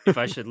it. If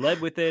I should lead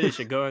with it, it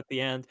should go at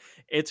the end.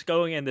 It's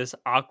going in this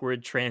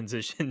awkward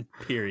transition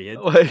period.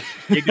 Like,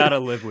 You gotta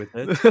live with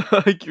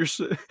it. like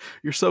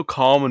you're so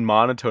calm and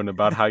monotone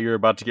about how you're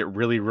about to get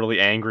really really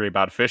angry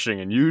about fishing,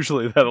 and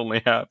usually that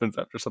only happens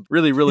after something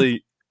really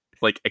really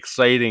like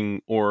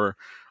exciting or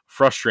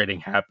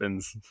frustrating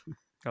happens.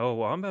 Oh,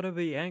 well, I'm about to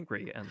be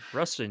angry. And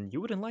Rustin,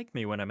 you wouldn't like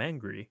me when I'm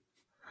angry.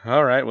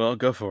 All right, well,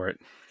 go for it.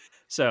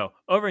 So,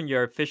 over in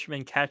Europe,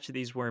 fishermen catch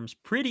these worms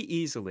pretty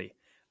easily.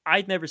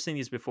 I'd never seen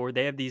these before.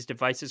 They have these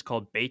devices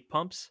called bait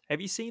pumps. Have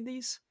you seen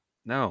these?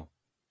 No.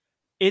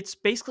 It's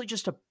basically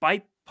just a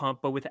bite pump,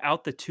 but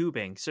without the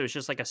tubing. So it's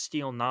just like a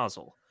steel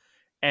nozzle.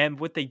 And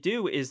what they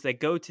do is they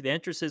go to the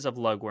entrances of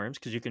lugworms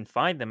because you can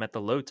find them at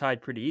the low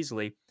tide pretty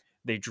easily.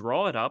 They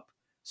draw it up.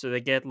 So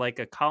they get like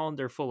a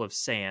colander full of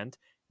sand.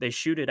 They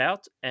shoot it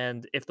out.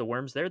 And if the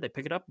worm's there, they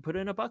pick it up and put it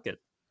in a bucket.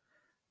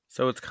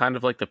 So it's kind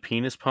of like the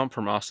penis pump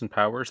from Austin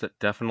Powers that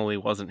definitely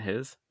wasn't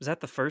his. Is that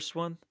the first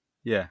one?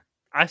 Yeah.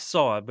 I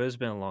saw it, but it's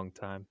been a long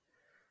time.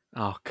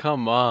 Oh,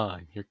 come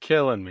on. You're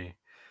killing me.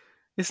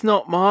 It's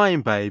not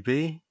mine,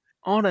 baby.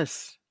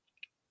 Honest.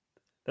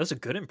 That was a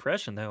good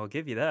impression, though. I'll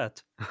give you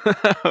that.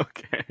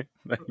 Okay.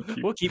 Thank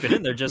you. We'll keep it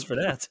in there just for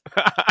that.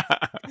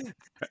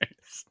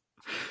 Nice.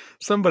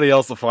 Somebody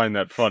else will find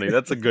that funny.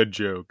 That's a good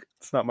joke.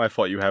 It's not my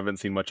fault you haven't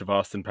seen much of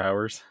Austin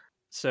Powers.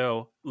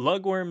 So,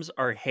 lugworms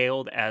are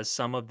hailed as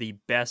some of the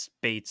best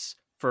baits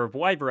for a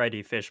wide variety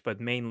of fish, but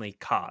mainly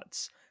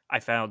cods. I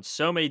found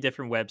so many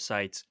different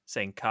websites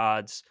saying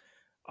cods,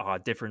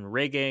 different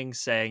rigging,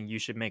 saying you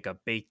should make a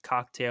bait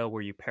cocktail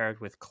where you pair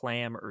it with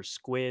clam or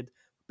squid.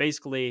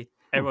 Basically,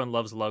 Hmm. everyone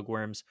loves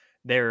lugworms.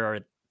 There are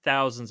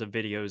thousands of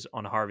videos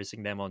on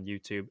harvesting them on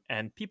YouTube,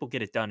 and people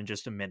get it done in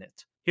just a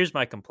minute. Here's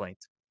my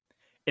complaint.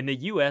 In the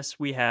US,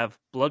 we have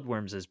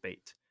bloodworms as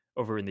bait.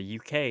 Over in the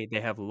UK,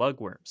 they have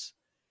lugworms.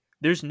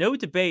 There's no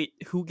debate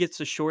who gets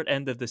the short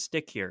end of the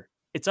stick here.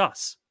 It's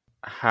us.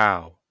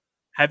 How?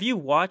 Have you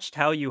watched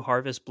how you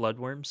harvest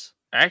bloodworms?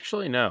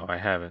 Actually, no, I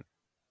haven't.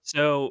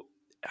 So,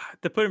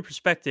 to put in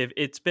perspective,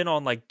 it's been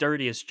on like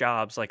dirtiest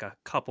jobs like a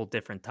couple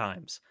different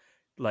times.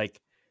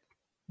 Like,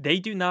 they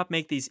do not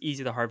make these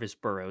easy to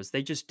harvest burrows.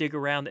 They just dig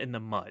around in the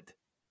mud.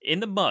 In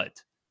the mud,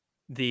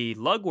 the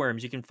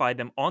lugworms, you can find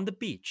them on the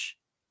beach.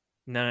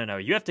 No, no, no.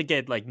 You have to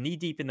get like knee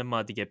deep in the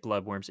mud to get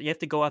bloodworms. You have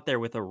to go out there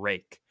with a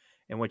rake.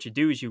 And what you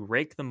do is you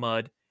rake the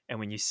mud, and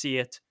when you see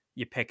it,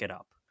 you pick it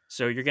up.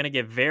 So you're going to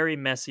get very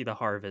messy to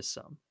harvest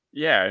some.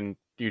 Yeah, and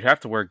you'd have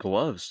to wear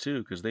gloves too,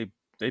 because they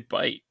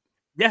bite.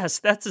 Yes,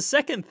 that's the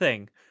second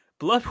thing.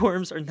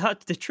 Bloodworms are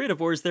not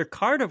detritivores, they're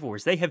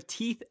carnivores. They have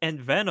teeth and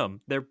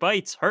venom. Their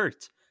bites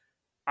hurt.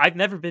 I've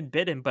never been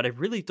bitten, but I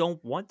really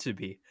don't want to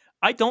be.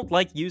 I don't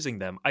like using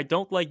them. I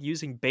don't like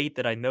using bait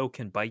that I know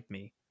can bite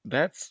me.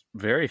 That's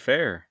very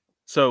fair.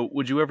 So,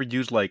 would you ever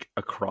use like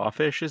a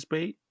crawfish as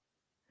bait?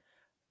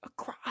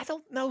 I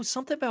don't know.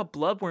 Something about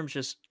bloodworms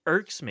just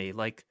irks me.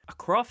 Like a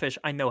crawfish,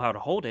 I know how to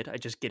hold it. I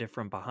just get it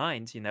from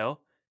behind, you know?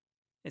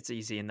 It's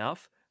easy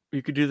enough.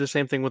 You could do the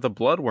same thing with a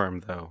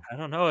bloodworm, though. I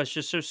don't know. It's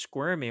just so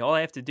squirmy. All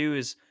I have to do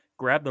is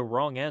grab the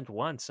wrong end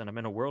once, and I'm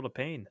in a world of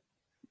pain.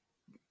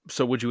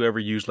 So, would you ever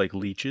use like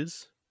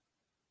leeches?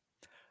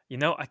 You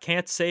know, I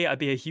can't say I'd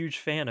be a huge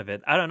fan of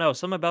it. I don't know.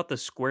 Something about the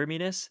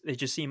squirminess, they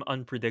just seem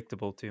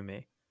unpredictable to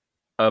me.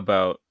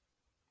 About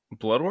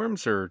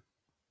bloodworms or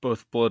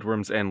both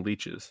bloodworms and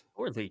leeches?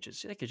 Or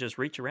leeches. They could just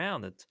reach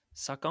around and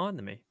suck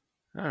onto me.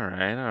 All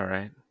right, all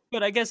right.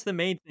 But I guess the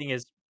main thing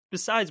is,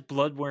 besides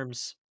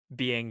bloodworms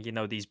being,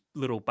 these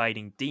little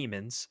biting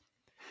demons,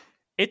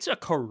 it's a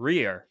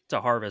career to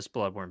harvest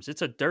bloodworms.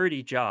 It's a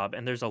dirty job,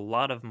 and there's a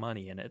lot of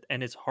money in it,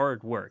 and it's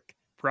hard work.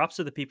 Props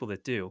to the people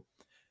that do.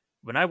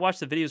 When I watch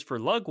the videos for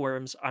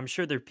lugworms, I'm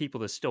sure there are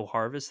people that still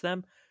harvest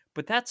them,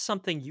 but that's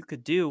something you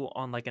could do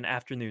on like an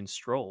afternoon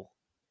stroll.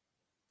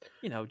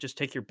 Just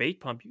take your bait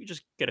pump, you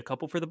just get a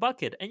couple for the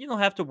bucket, and you don't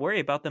have to worry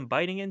about them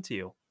biting into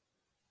you.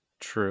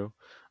 True.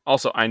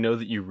 Also, I know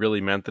that you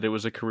really meant that it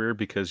was a career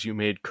because you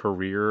made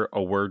career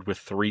a word with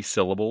 3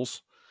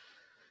 syllables.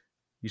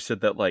 You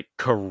said that like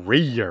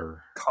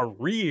career.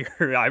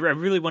 Career. I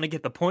really want to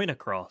get the point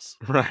across.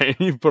 Right.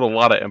 You put a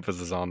lot of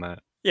emphasis on that.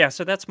 Yeah,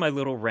 so that's my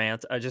little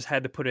rant. I just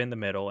had to put it in the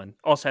middle and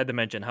also had to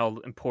mention how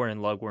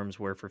important lugworms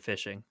were for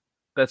fishing.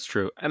 That's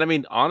true. And I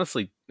mean,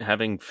 honestly,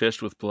 having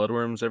fished with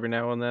bloodworms every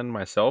now and then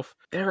myself,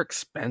 they're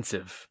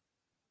expensive.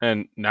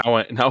 And now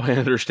I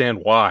understand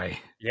why.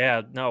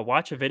 Yeah, no,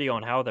 watch a video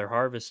on how they're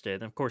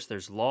harvested. Of course,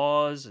 there's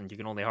laws and you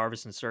can only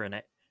harvest in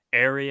certain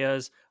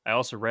areas. I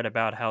also read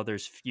about how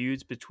there's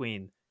feuds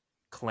between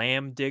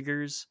clam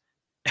diggers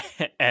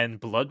and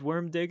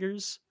bloodworm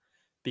diggers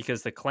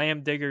because the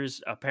clam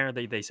diggers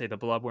apparently they say the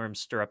bloodworms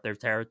stir up their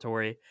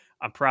territory.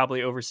 I'm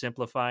probably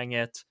oversimplifying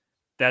it.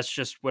 That's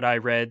just what I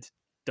read.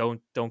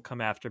 Don't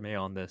come after me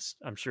on this.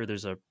 I'm sure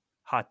there's a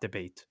hot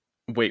debate.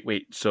 Wait.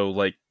 So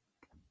like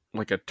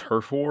a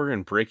turf war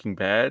in Breaking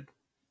Bad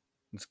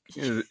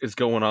is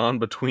going on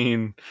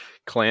between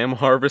clam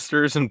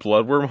harvesters and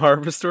bloodworm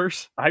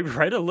harvesters? I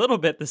read a little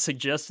bit that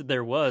suggested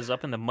there was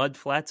up in the mud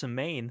flats of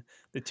Maine.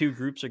 The two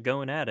groups are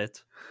going at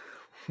it.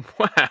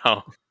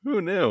 Wow.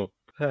 Who knew?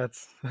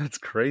 That's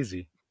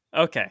crazy.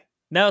 Okay,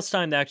 now it's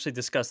time to actually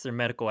discuss their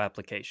medical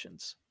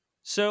applications.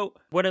 So,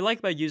 what I like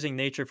about using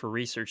nature for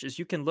research is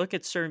you can look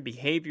at certain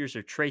behaviors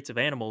or traits of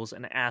animals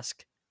and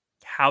ask,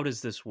 how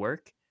does this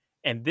work?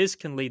 And this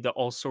can lead to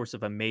all sorts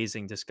of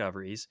amazing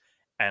discoveries.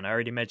 And I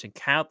already mentioned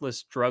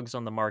countless drugs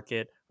on the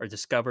market are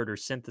discovered or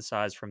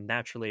synthesized from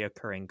naturally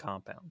occurring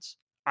compounds.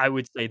 I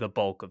would say the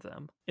bulk of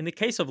them. In the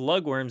case of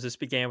lugworms, this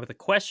began with a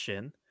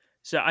question.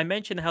 So, I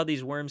mentioned how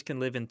these worms can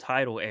live in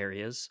tidal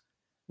areas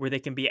where they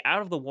can be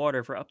out of the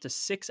water for up to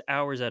 6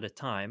 hours at a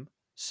time.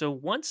 So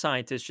one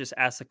scientist just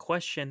asked the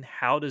question,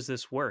 how does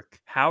this work?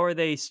 How are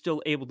they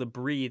still able to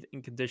breathe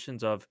in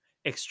conditions of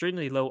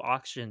extremely low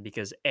oxygen?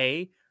 Because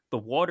A, the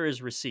water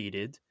is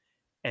receded,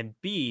 and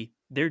B,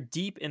 they're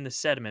deep in the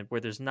sediment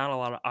where there's not a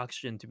lot of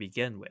oxygen to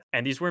begin with.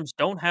 And these worms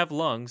don't have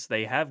lungs,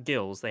 they have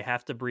gills, they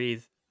have to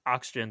breathe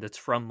oxygen that's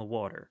from the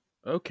water.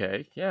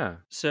 Okay, yeah.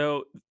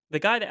 So the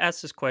guy that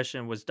asked this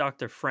question was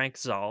Dr. Frank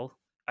Zoll.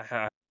 I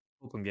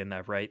hope I'm getting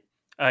that right.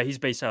 He's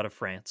based out of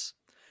France.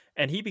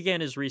 And he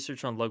began his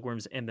research on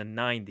lugworms in the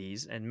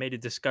 90s and made a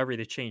discovery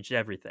that changed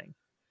everything.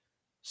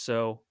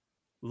 So,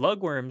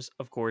 Lugworms,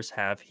 of course,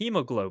 have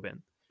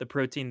hemoglobin, the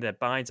protein that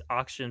binds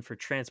oxygen for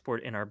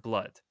transport in our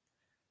blood.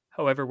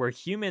 However, where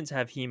humans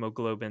have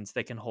hemoglobins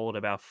that can hold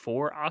about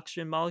 4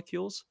 oxygen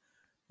molecules,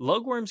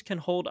 lugworms can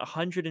hold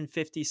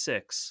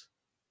 156.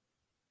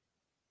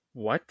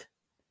 What?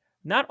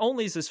 Not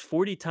only is this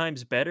 40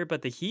 times better,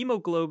 but the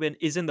hemoglobin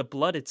is in the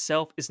blood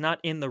itself, is not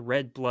in the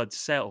red blood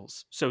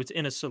cells. So it's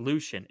in a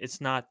solution.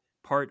 It's not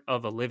part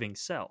of a living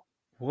cell.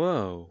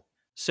 Whoa.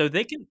 So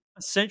they can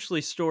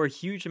essentially store a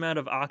huge amount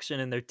of oxygen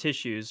in their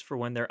tissues for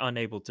when they're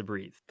unable to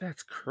breathe.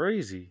 That's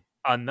crazy.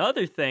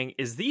 Another thing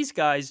is these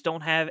guys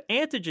don't have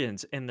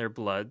antigens in their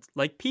blood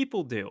like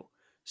people do.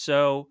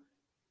 So,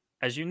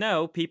 as you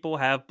know, people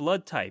have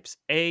blood types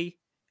A,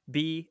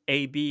 B,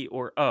 AB,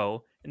 or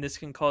O, and this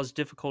can cause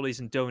difficulties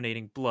in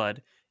donating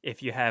blood.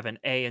 If you have an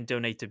A and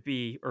donate to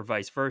B, or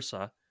vice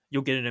versa,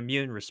 you'll get an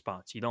immune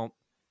response. You don't,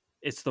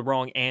 it's the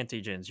wrong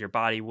antigens. Your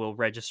body will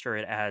register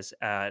it as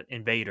an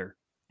invader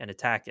and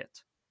attack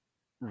it.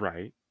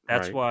 Right.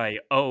 That's Right. why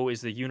O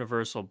is the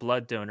universal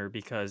blood donor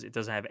because it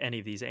doesn't have any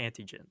of these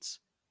antigens.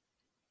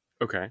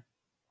 Okay.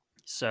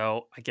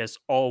 So I guess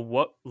all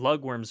what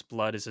lugworm's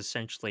blood is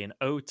essentially an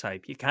O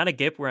type. You kind of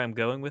get where I'm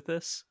going with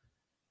this.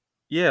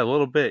 Yeah, a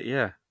little bit.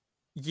 Yeah.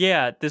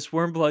 Yeah, this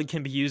worm blood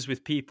can be used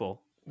with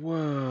people.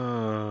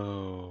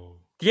 Whoa.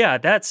 Yeah,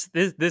 that's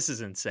this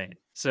is insane.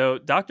 So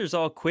Dr.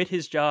 Zoll quit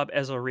his job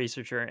as a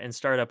researcher and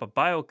started up a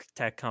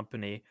biotech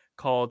company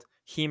called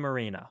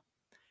Hemarina.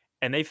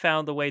 And they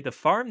found a way to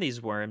farm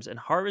these worms and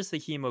harvest the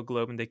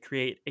hemoglobin to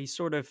create a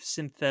sort of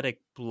synthetic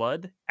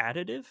blood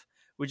additive,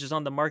 which is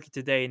on the market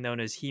today known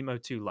as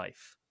Hemo2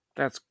 Life.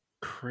 That's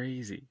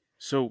crazy.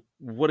 So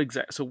what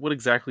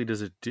exactly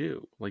does it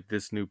do? Like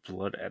this new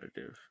blood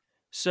additive?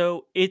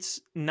 So it's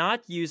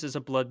not used as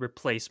a blood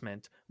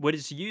replacement. What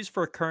it's used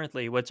for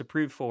currently, what's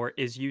approved for,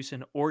 is use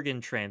in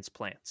organ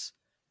transplants.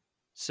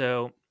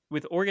 So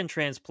with organ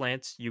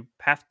transplants, you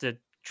have to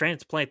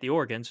transplant the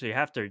organ. So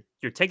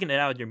you're taking it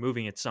out, you're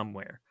moving it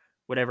somewhere,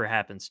 whatever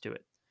happens to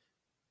it.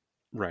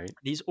 Right.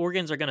 These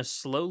organs are going to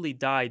slowly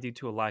die due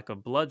to a lack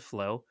of blood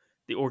flow.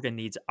 The organ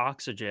needs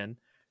oxygen.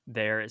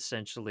 They're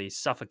essentially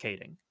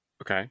suffocating.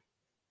 Okay.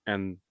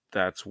 And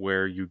that's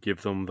where you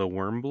give them the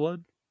worm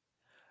blood?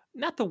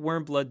 Not the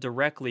worm blood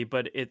directly,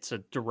 but it's a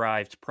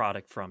derived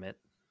product from it.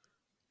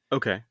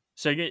 Okay.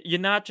 So you're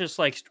not just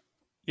like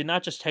you're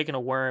not just taking a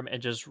worm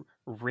and just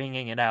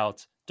wringing it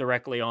out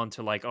directly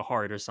onto like a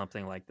heart or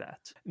something like that.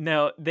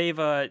 No, they've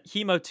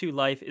Hemo 2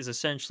 Life is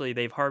essentially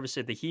they've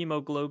harvested the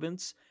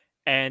hemoglobins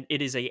and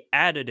it is a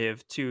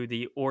additive to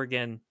the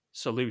organ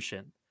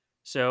solution.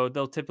 So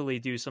they'll typically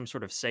do some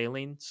sort of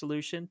saline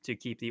solution to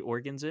keep the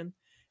organs in,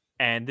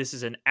 and this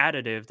is an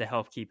additive to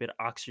help keep it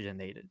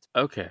oxygenated.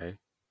 Okay.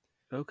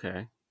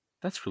 Okay.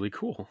 That's really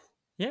cool.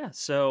 Yeah,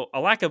 so a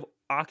lack of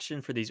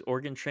oxygen for these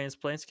organ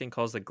transplants can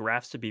cause the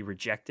grafts to be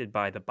rejected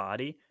by the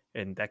body,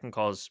 and that can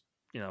cause,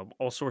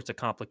 all sorts of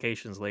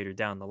complications later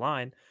down the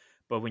line.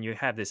 But when you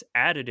have this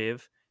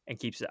additive and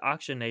keeps it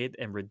oxygenated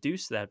and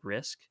reduce that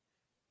risk,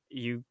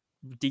 you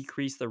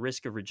decrease the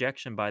risk of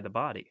rejection by the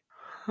body.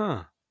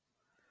 Huh.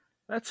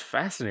 That's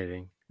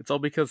fascinating. It's all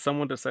because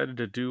someone decided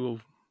to do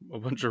a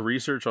bunch of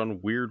research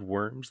on weird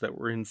worms that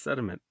were in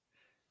sediment.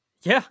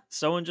 Yeah,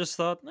 someone just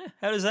thought,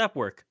 how does that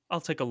work? I'll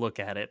take a look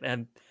at it.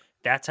 And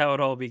that's how it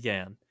all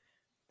began.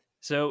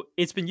 So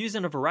it's been used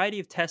in a variety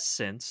of tests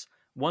since.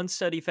 One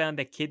study found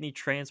that kidney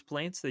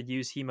transplants that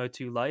use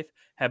Hemo2 Life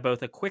have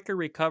both a quicker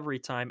recovery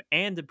time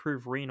and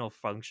improved renal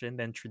function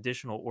than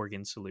traditional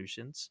organ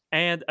solutions.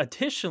 And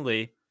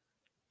additionally,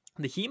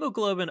 the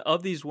hemoglobin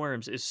of these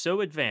worms is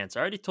so advanced, I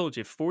already told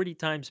you, 40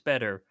 times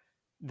better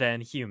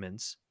than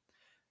humans,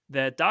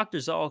 that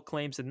Dr. Zoll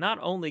claims that not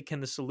only can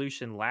the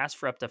solution last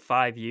for up to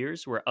 5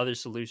 years, where other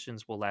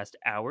solutions will last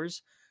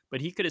hours,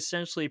 but he could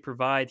essentially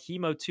provide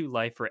Hemo 2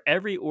 Life for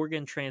every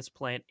organ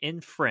transplant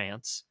in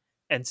France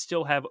and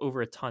still have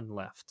over a ton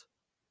left.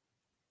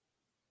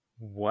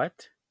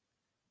 What?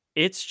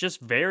 It's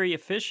just very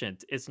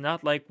efficient. It's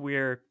not like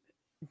we're,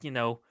 you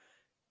know,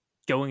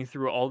 going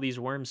through all these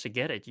worms to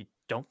get it. You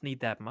don't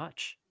need that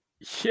much.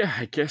 Yeah,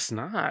 I guess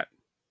not.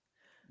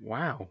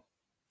 Wow.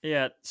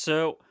 Yeah,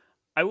 so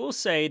I will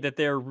say that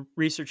they're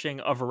researching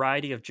a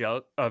variety of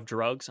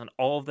drugs, and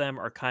all of them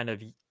are kind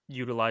of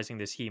utilizing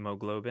this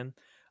hemoglobin.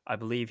 I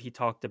believe he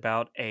talked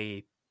about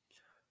a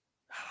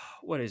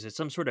what is it?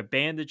 Some sort of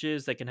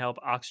bandages that can help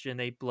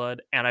oxygenate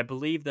blood, and I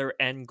believe their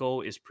end goal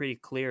is pretty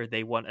clear.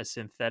 They want a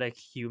synthetic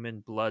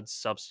human blood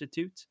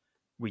substitute.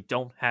 We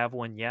don't have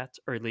one yet,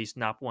 or at least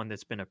not one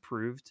that's been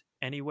approved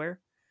anywhere.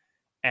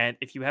 And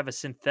if you have a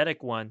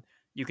synthetic one,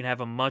 you can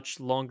have a much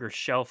longer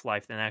shelf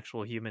life than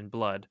actual human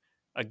blood.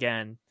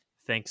 Again,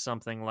 think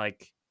something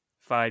like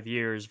 5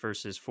 years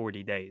versus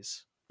 40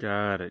 days.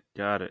 Got it.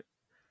 Got it.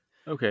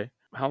 Okay.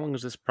 How long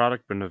has this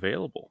product been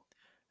available?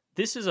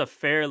 This is a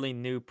fairly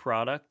new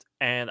product,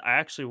 and I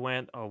actually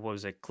went, what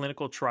was it,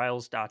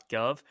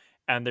 clinicaltrials.gov,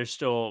 and there's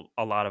still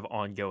a lot of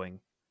ongoing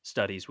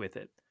studies with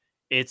it.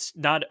 It's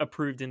not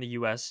approved in the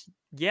US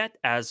yet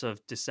as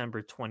of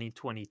December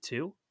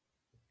 2022.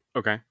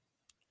 Okay.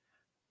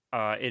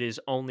 it is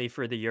only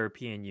for the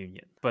European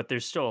Union. But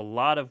there's still a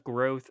lot of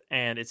growth,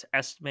 and it's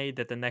estimated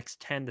that the next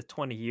 10 to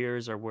 20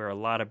 years are where a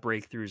lot of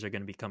breakthroughs are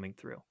going to be coming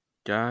through.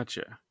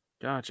 Gotcha.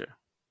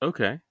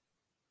 Okay.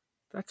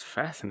 That's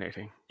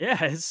fascinating.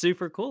 Yeah, it's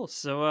super cool.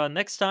 So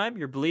next time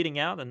you're bleeding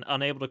out and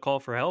unable to call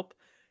for help,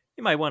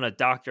 you might want a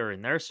doctor or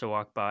nurse to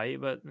walk by you,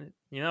 but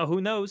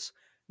who knows?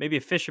 Maybe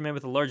a fisherman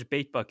with a large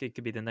bait bucket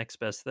could be the next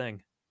best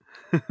thing.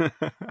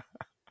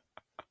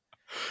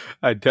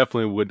 I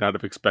definitely would not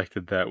have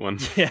expected that one.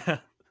 Yeah.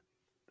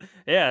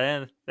 Yeah,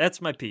 and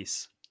that's my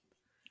piece.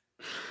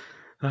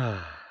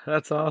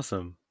 That's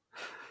awesome.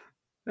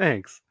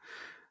 Thanks.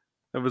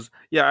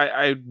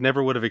 I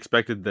never would have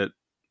expected that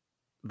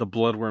the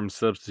bloodworm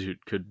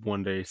substitute could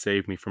one day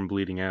save me from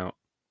bleeding out.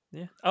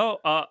 Yeah. Oh,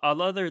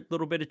 another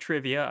little bit of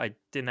trivia. I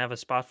didn't have a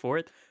spot for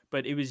it,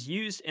 but it was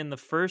used in the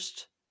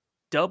first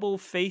double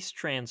face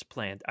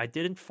transplant. I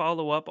didn't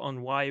follow up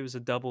on why it was a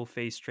double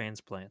face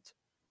transplant.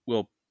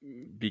 Well,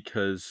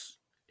 because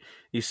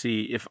you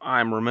see, if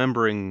I'm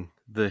remembering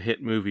the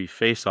hit movie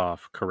Face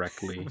Off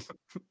correctly,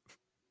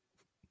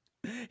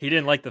 He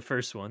didn't like the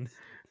first one.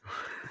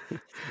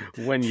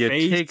 when you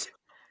Face take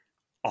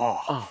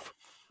off.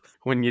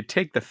 when you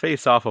take the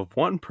face off of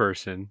one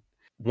person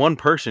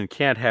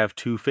can't have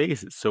two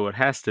faces, so it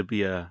has to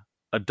be a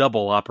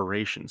double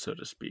operation, so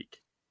to speak.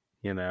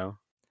 You know?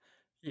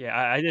 Yeah,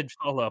 I did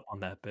follow up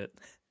on that bit.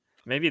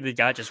 Maybe the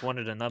guy just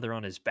wanted another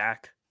on his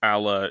back. A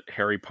la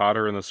Harry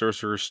Potter and the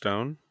Sorcerer's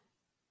Stone.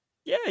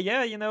 Yeah,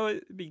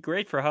 it'd be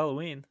great for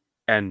Halloween.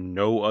 And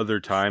no other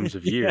times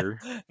of Yeah. year.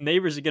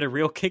 Neighbors would get a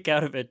real kick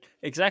out of it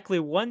exactly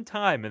one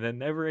time and then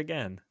never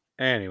again.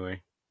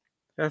 Anyway,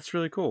 that's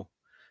really cool.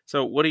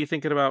 So, what are you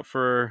thinking about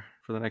for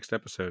the next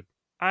episode?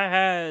 I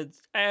had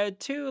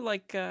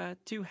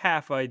two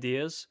half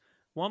ideas.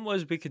 One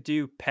was we could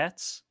do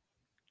pets.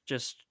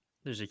 Just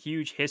there's a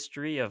huge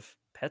history of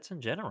pets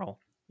in general,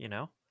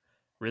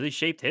 Really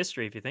shaped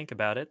history if you think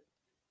about it.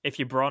 If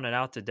you broaden it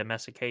out to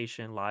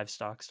domestication,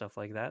 livestock, stuff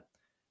like that.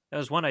 That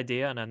was one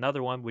idea, and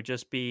another one would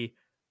just be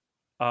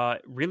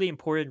really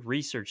important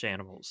research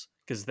animals,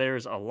 because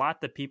there's a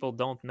lot that people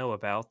don't know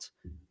about,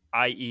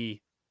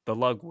 i.e., the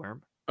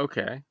lugworm.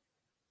 Okay.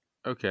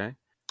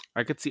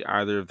 I could see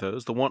either of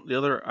those. The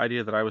other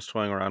idea that I was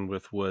toying around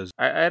with was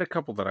I had a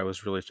couple that I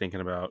was really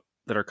thinking about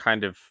that are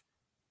kind of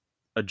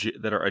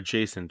that are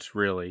adjacent,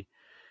 really.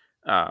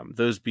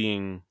 Those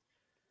being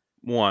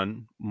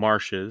one,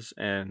 marshes,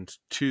 and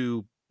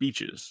two,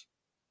 beaches.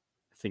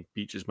 I think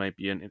beaches might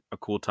be a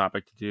cool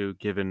topic to do,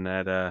 given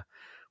that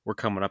we're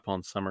coming up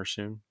on summer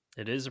soon.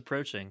 It is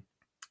approaching.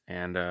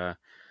 And,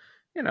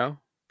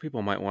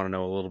 people might want to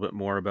know a little bit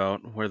more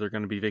about where they're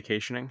going to be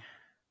vacationing.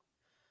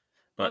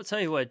 Well, I'll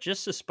tell you what,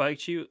 just to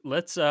spite you,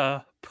 let's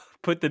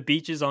put the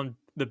beaches on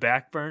the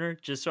back burner,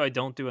 just so I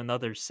don't do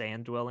another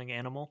sand-dwelling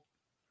animal.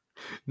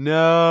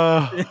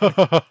 No!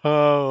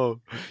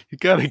 You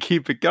gotta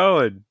keep it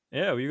going.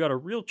 Yeah, we got a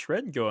real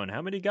trend going.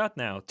 How many got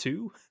now?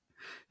 2?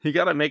 You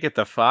gotta make it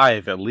to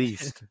 5 at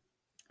least.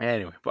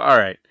 Anyway, but all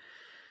right.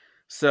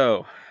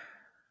 So,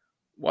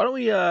 why don't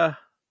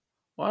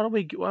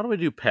we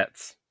do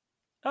pets?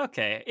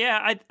 Okay,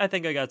 yeah, I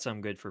think I got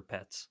some good for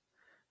pets.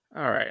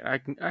 All right, I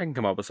can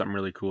come up with something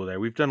really cool there.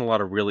 We've done a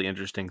lot of really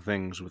interesting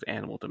things with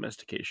animal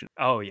domestication.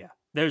 Oh yeah,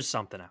 there's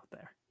something out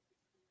there.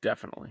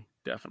 Definitely.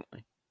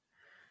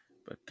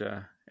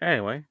 But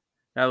anyway,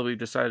 now that we've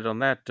decided on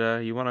that,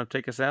 you want to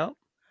take us out?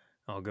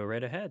 I'll go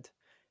right ahead.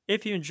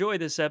 If you enjoy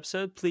this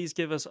episode, please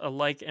give us a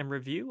like and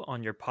review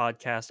on your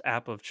podcast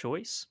app of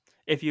choice.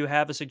 If you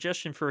have a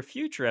suggestion for a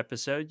future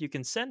episode, you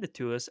can send it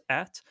to us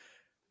at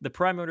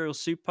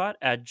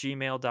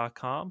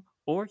theprimordialsouppot@gmail.com,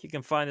 or you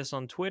can find us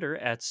on Twitter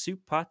at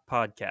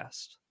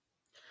souppotpodcast.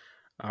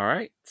 All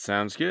right,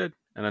 sounds good.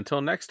 And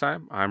until next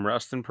time, I'm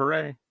Rustin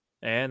Perret.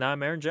 And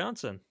I'm Aaron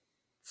Johnson.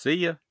 See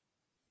ya.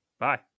 Bye.